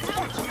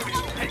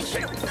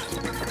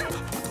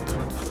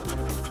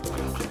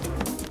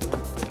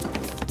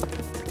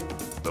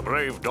 The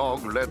brave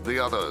dog led the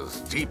others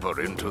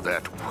deeper into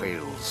that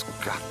whale's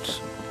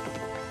gut.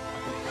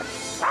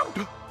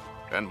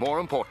 And more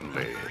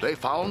importantly, they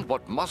found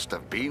what must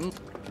have been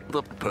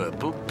the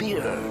purple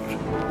beard.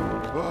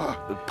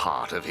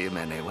 Part of him,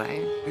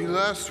 anyway. He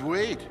lost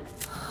weight.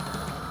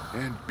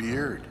 And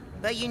beard.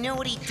 But you know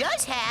what he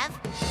does have?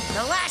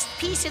 The last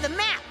piece of the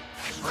map.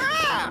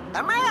 Ah,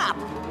 the map!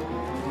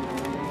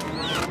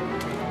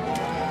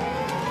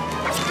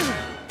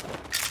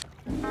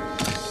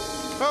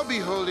 I'll be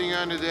holding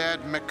on to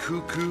that,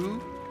 Makuku.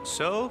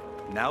 So,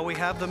 now we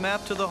have the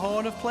map to the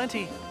Horn of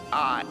Plenty.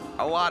 A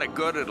lot of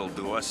good it'll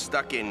do us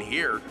stuck in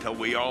here till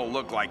we all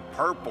look like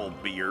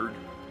Purplebeard.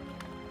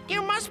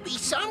 There must be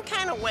some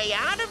kind of way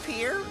out of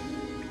here.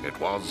 It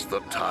was the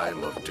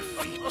time of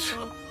defeat.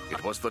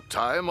 It was the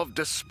time of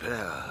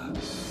despair.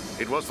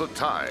 It was the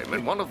time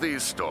in one of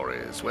these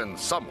stories when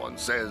someone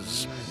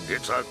says,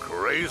 it's a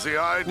crazy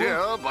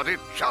idea, but it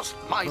just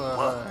might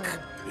work.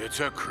 It's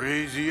a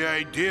crazy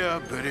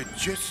idea, but it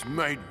just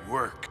might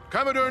work.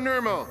 Commodore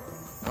Nermal,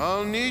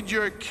 I'll need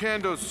your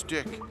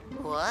candlestick.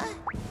 What?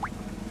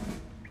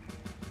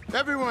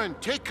 Everyone,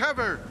 take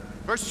cover,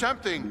 or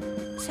something.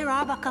 Sir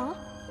Arbuckle,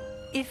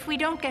 if we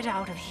don't get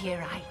out of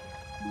here,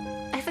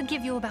 I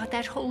forgive you about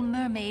that whole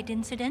mermaid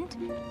incident.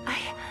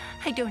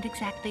 I don't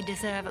exactly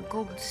deserve a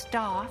gold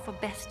star for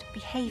best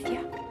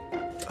behavior.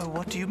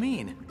 What do you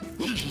mean?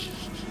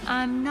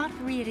 I'm not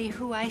really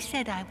who I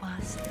said I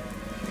was.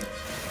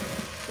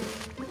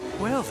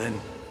 Well then,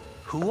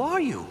 who are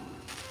you?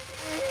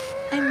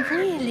 I'm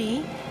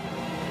really...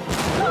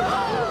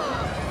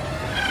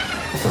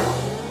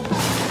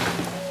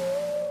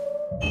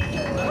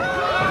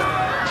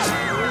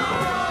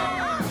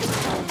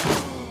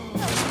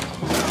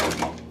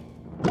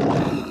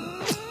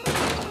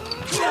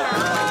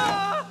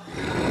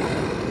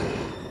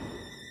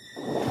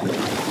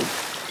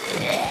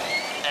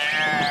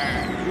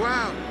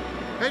 Wow,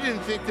 I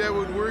didn't think that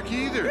would work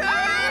either.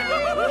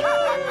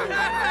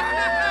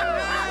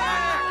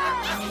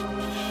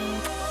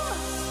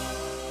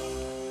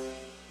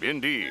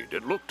 Indeed,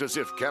 it looked as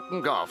if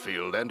Captain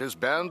Garfield and his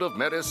band of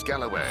merry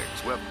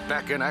scalawags were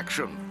back in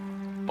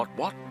action. But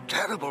what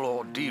terrible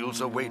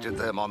ordeals awaited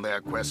them on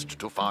their quest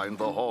to find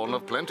the Horn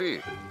of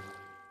Plenty?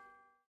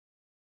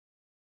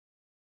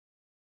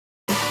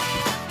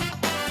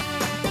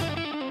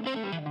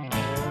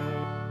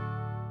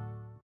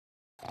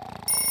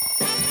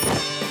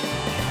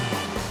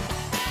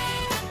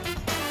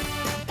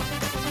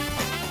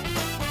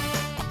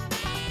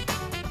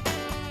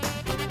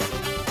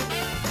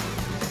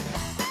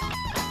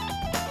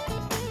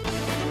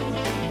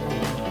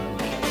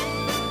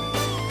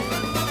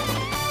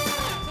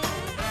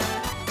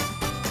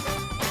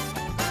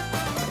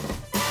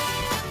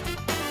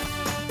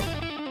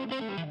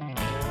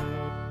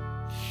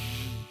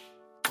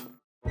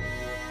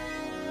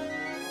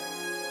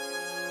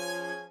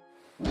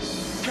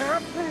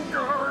 Captain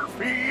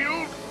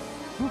Garfield?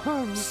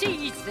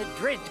 Seize the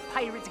dread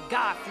pirate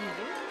Garfield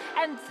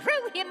and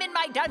throw him in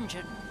my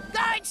dungeon.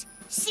 Guards,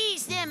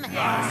 seize them!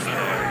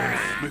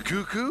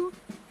 Makuku?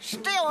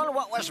 Stealing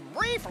what was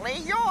briefly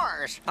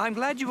yours. I'm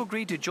glad you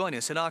agreed to join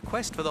us in our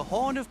quest for the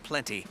Horn of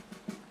Plenty.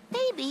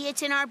 Maybe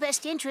it's in our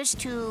best interest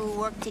to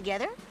work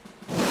together.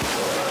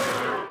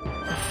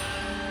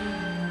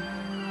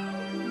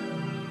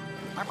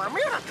 A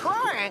Bermuda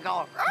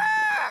Triangle.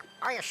 Ah!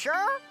 Are you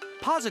sure?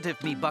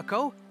 Positive me,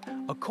 bucko.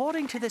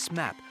 According to this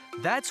map,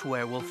 that's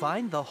where we'll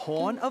find the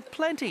Horn of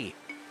Plenty.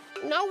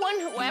 No one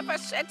who ever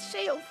set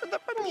sail for the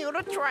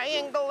Bermuda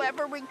Triangle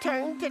ever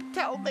returned to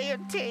tell their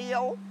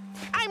tale.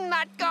 I'm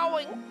not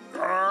going.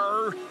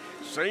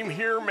 Same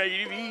here,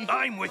 matey.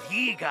 I'm with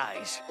ye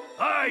guys.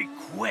 I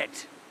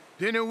quit.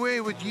 Then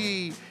away with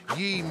ye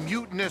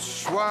mutinous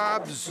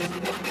swabs.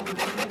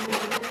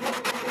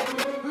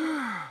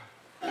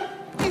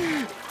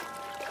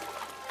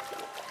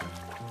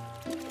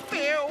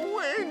 Fair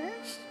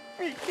winds,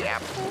 me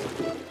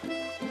captain.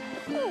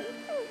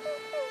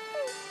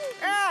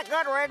 Ah,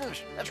 good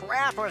riddance. This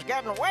raft was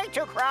getting way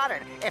too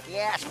crowded, if you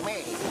ask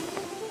me.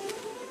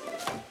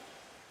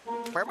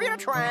 Bermuda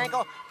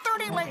Triangle,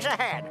 30 leagues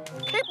ahead.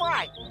 Keep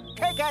right.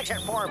 Take exit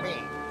 4B.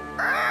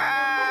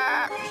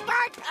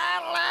 Start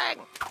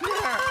paddling!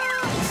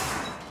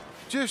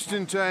 Just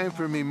in time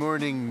for me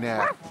morning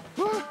nap.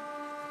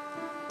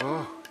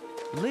 Oh.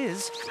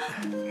 Liz,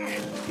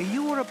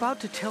 you were about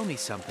to tell me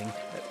something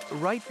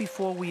right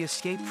before we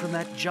escaped from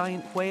that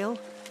giant whale.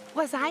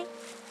 Was I?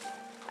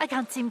 I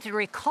can't seem to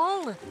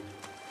recall.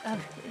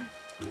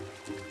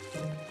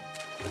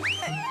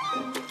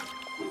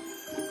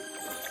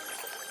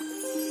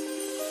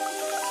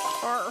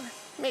 Or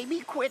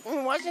maybe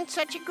quitting wasn't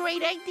such a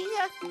great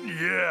idea.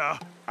 Yeah.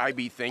 I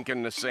be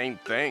thinking the same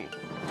thing.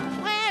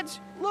 Lads,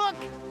 Look!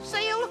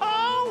 Sail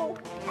ho!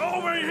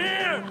 Over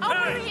here!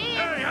 Over here!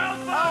 Hey, help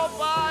us!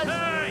 Help us!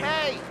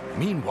 Hey!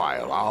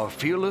 Meanwhile, our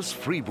fearless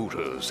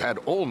freebooters had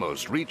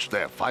almost reached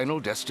their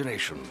final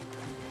destination,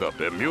 the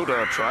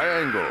Bermuda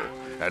Triangle,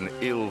 an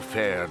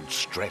ill-fared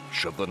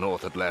stretch of the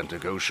North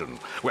Atlantic Ocean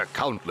where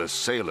countless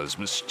sailors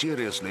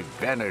mysteriously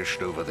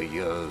vanished over the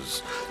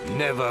years,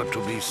 never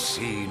to be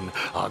seen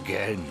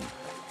again.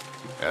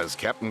 As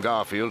Captain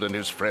Garfield and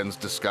his friends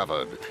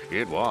discovered,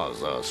 it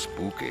was a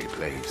spooky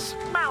place.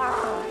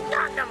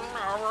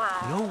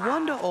 No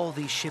wonder all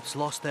these ships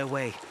lost their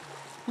way.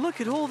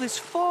 Look at all this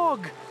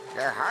fog.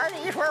 The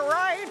Hardies were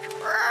right.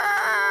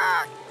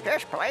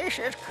 This place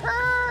is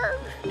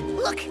cursed.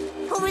 Look,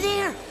 over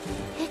there.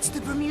 It's the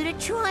Bermuda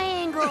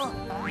Triangle.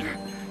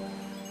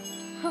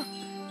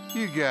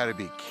 You gotta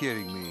be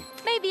kidding me.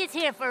 Maybe it's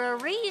here for a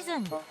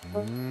reason.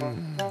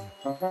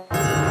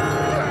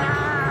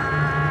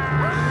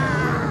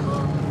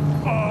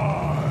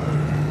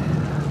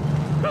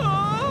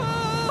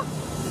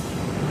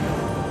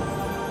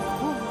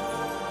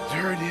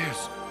 There it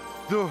is.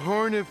 The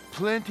Horn of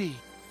Plenty.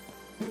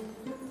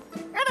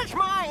 And it's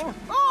mine.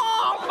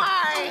 Oh,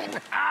 mine.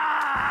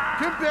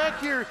 Come back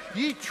here,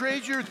 ye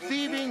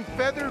treasure-thieving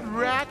feathered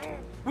rat.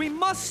 We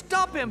must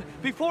stop him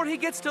before he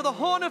gets to the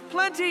Horn of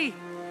Plenty.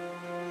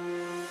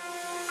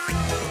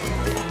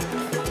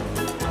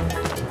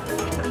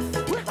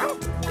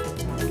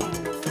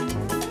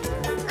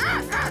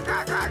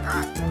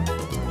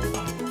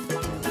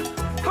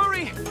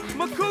 Hurry!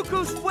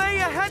 Makuku's way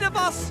ahead of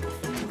us!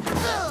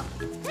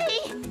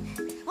 Hey,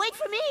 wait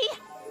for me!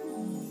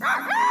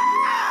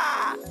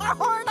 The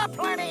Horn of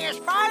Plenty is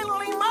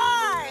finally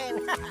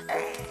mine!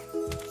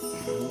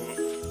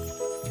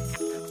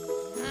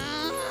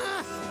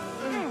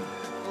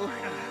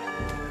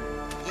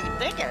 You'd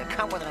think it'd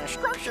come with an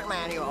instruction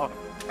manual.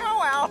 Oh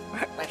well,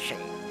 let's see.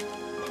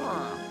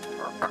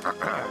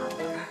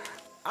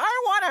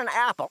 I want an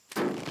apple.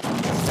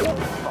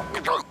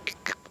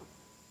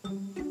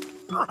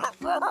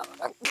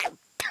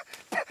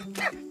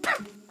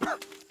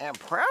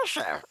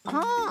 Impressive.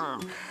 I'm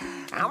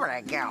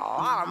gonna get a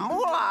lot of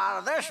moolah out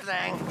of this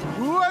thing.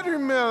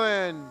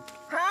 Watermelon.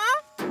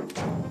 Huh?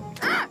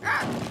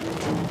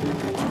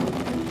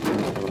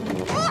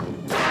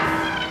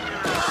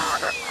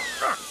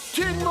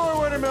 10 more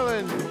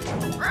watermelon.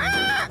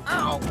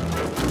 Oh.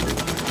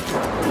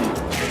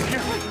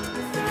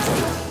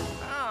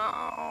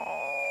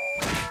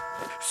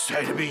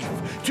 Side of beef,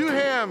 2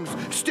 hams,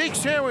 steak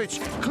sandwich,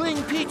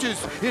 cling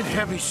peaches in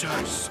heavy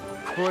sauce.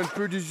 One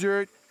for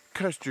dessert,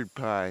 custard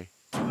pie.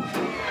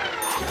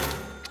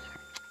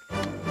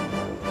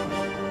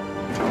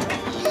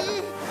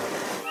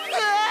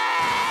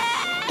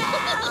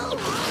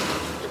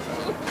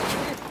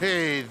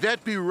 Hey,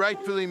 that be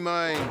rightfully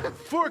mine.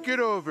 Fork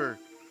it over.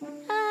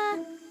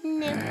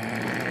 No.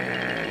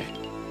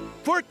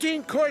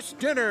 14-course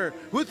dinner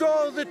with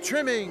all the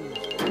trimmings.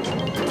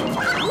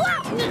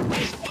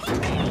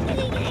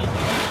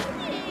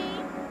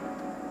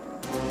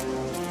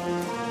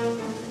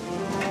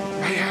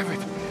 I have it.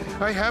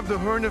 I have the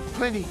Horn of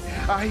Plenty.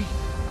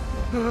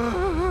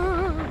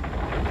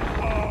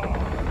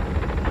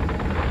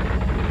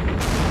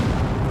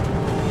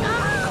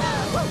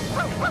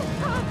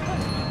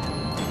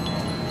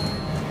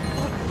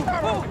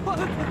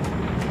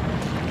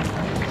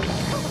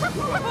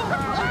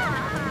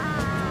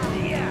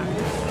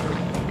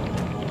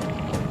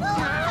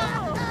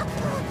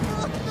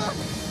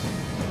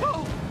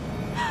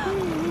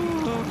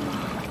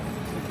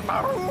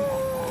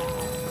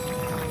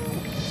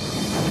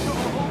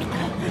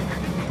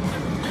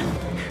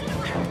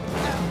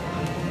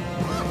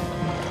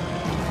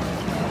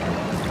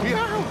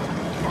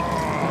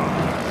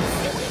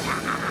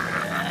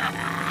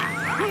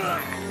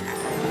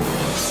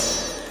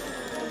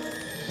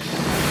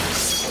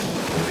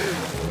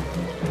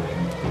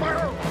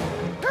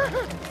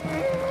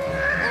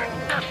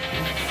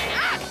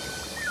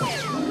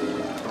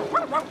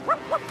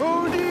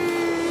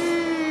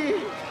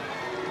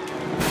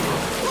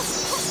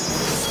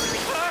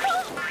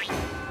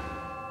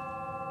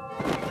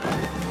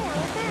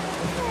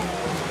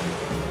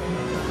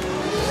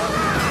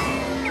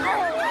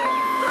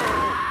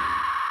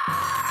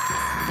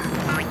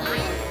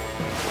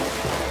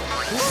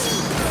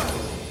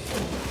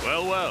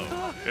 Well,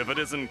 if it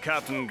isn't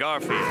Captain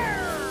Garfield.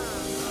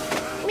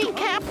 Me,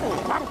 Captain.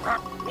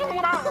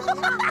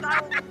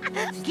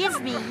 Give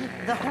me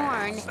the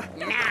horn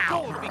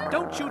now.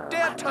 Don't you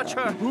dare touch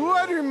her.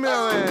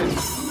 Watermelon.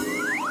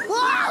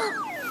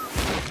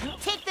 Whoa!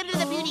 Take them to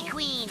the beauty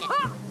queen.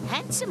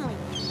 Handsomely.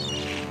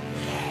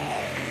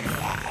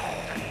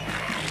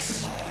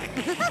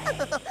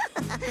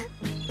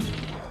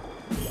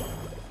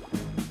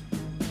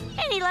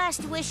 Any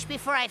last wish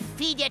before I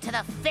feed you to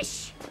the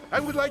fish? I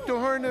would like the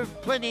Horn of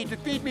Plenty to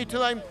feed me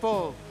till I'm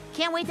full.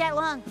 Can't wait that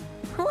long.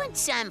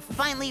 Once I'm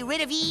finally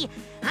rid of ye,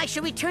 I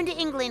shall return to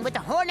England with the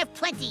Horn of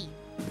Plenty.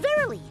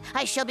 Verily,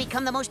 I shall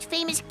become the most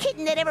famous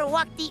kitten that ever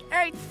walked the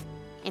earth.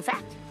 In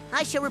fact,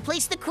 I shall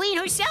replace the queen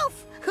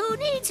herself. Who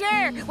needs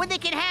her when they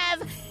can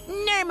have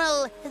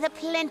Nermal the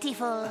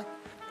Plentiful?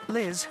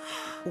 Liz,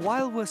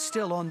 while we're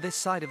still on this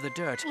side of the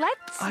dirt,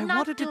 Let's I not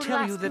wanted to do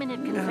tell you that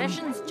last-minute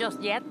confessions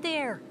just yet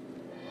there.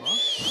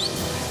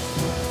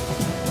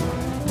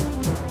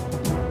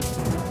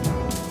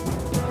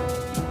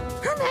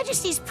 Her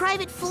Majesty's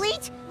private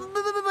fleet?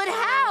 But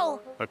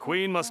how? A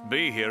queen must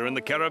be here in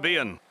the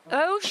Caribbean.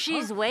 Oh,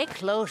 she's way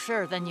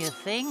closer than you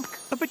think.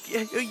 But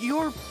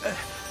you're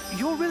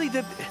really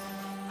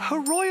her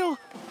royal...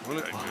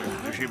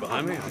 Is she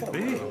behind me? Should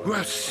be.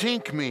 Well,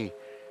 sink me.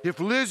 If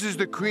Liz is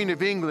the Queen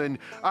of England,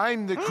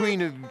 I'm the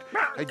Queen of...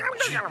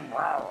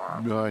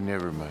 Oh,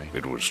 never mind.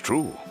 It was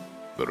true.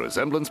 The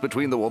resemblance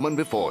between the woman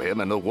before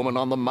him and the woman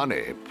on the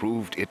money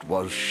proved it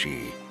was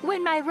she.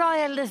 When my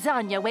royal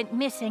lasagna went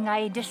missing,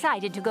 I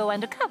decided to go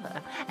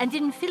undercover and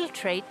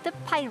infiltrate the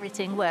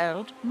pirating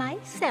world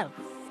myself.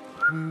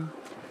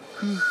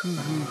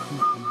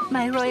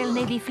 My Royal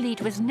Navy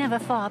fleet was never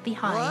far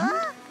behind.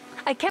 What?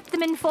 I kept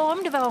them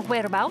informed of our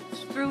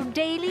whereabouts through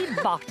daily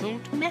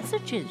bottled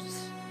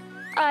messages.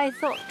 I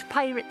thought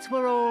pirates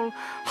were all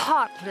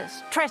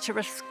heartless,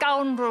 treacherous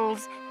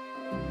scoundrels.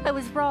 I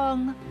was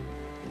wrong.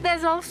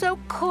 There's also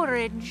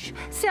courage,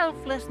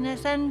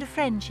 selflessness, and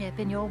friendship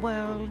in your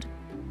world.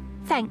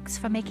 Thanks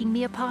for making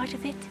me a part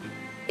of it,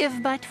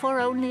 if but for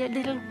only a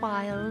little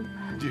while.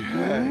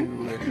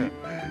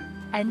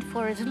 And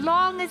for as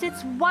long as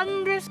its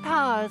wondrous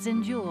powers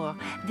endure,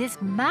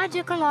 this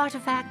magical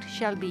artifact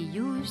shall be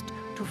used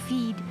to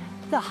feed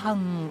the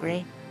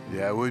hungry.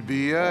 That would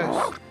be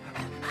us.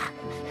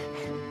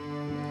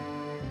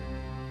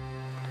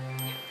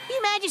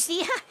 Your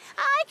Majesty,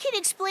 I can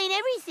explain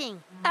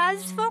everything.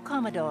 As for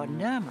Commodore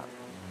Nermal,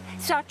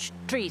 such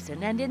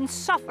treason and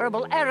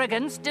insufferable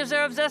arrogance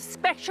deserves a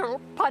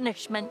special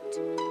punishment.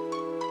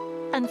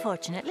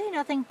 Unfortunately,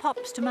 nothing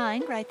pops to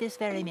mind right this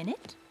very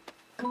minute.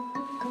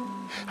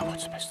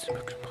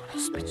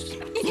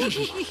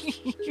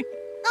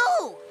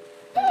 Oh!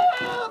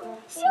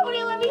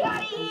 Somebody let me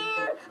out of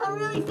here! I'm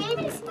really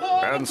famous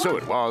now! And so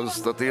it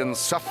was that the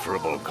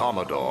insufferable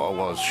Commodore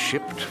was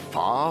shipped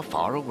far,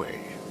 far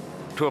away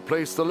to a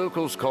place the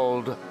locals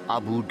called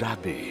Abu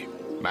Dhabi.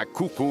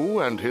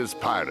 Makuku and his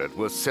pirate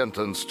were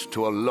sentenced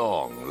to a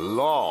long,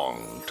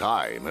 long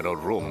time in a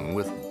room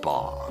with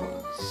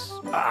bars.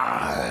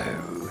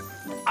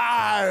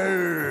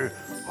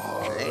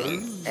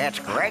 It's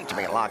great to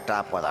be locked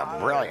up with a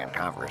brilliant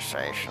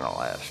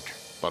conversationalist.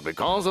 But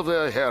because of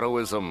their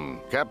heroism,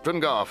 Captain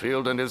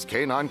Garfield and his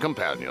canine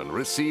companion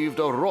received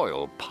a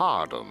royal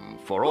pardon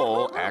for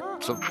all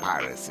acts of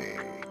piracy.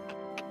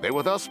 They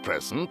were thus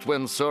present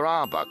when Sir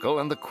Arbuckle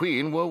and the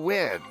Queen were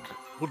wed.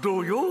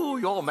 Do you,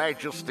 Your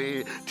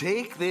Majesty,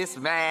 take this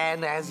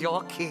man as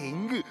your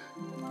king?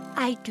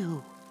 I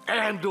do.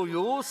 And do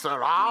you,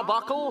 Sir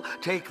Arbuckle,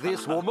 take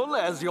this woman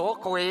as your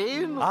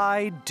queen?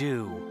 I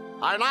do.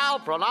 I now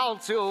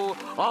pronounce you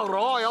a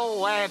royal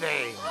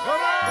wedding.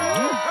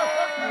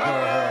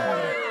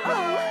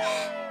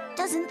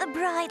 Doesn't the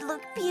bride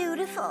look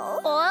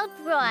beautiful? All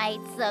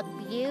brides look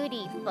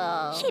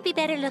beautiful. She'd be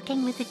better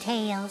looking with the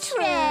tails.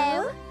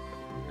 True.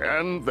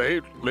 And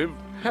they lived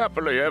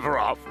happily ever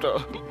after.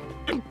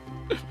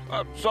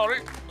 I'm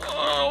sorry.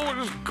 I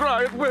always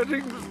cry at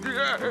weddings.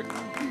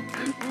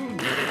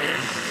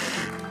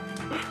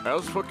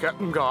 As for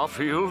Captain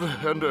Garfield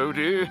and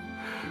Odie,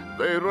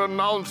 they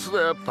renounced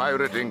their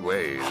pirating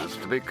ways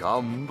to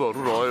become the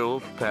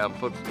royal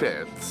pampered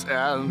pets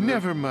and...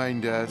 Never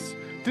mind us.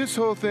 This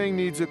whole thing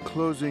needs a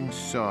closing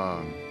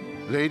song.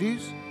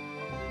 Ladies,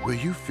 will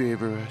you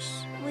favor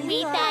us?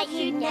 We thought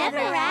you'd never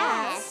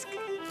ask.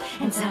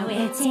 And so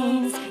it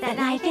seems that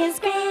life is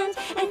grand,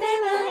 and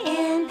then we're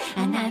in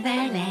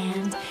another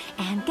land.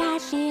 And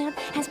Garfield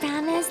has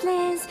promised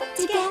Liz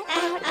to get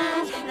out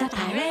of the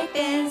pirate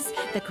biz.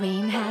 The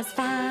Queen has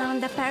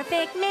found the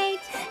perfect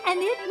mate, and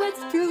it was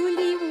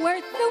truly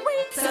worth the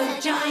wait. So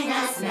join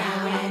us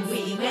now, and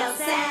we will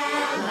celebrate.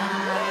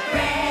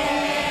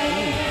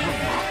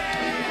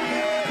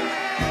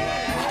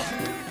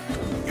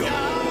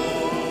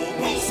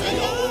 We say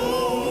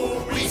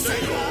oh, we say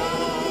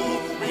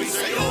oh, we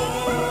say oh.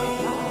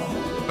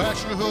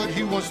 Bachelorhood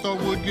he once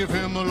thought would give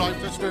him a life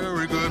that's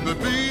very good, but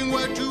being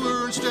wed to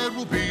her instead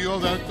will be all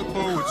that the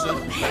poet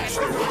said.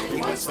 Bachelorhood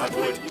he once thought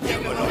would give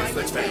him a life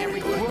that's very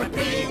good, but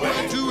being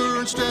Wed to her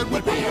instead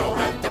would be all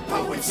that the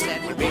poet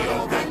said. Would be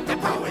all that the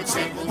poet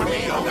said. Would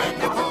be all that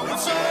the poet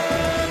said.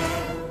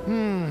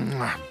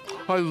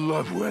 I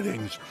love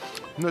weddings,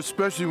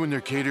 especially when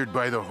they're catered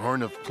by the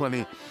Horn of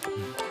Plenty.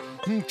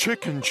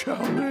 Chicken chow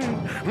mein,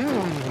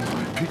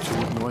 pizza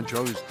with no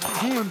anchovies,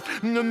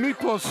 a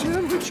meatball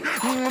sandwich.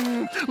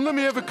 Let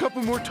me have a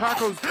couple more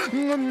tacos.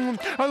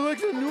 I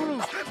like the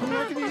noodles.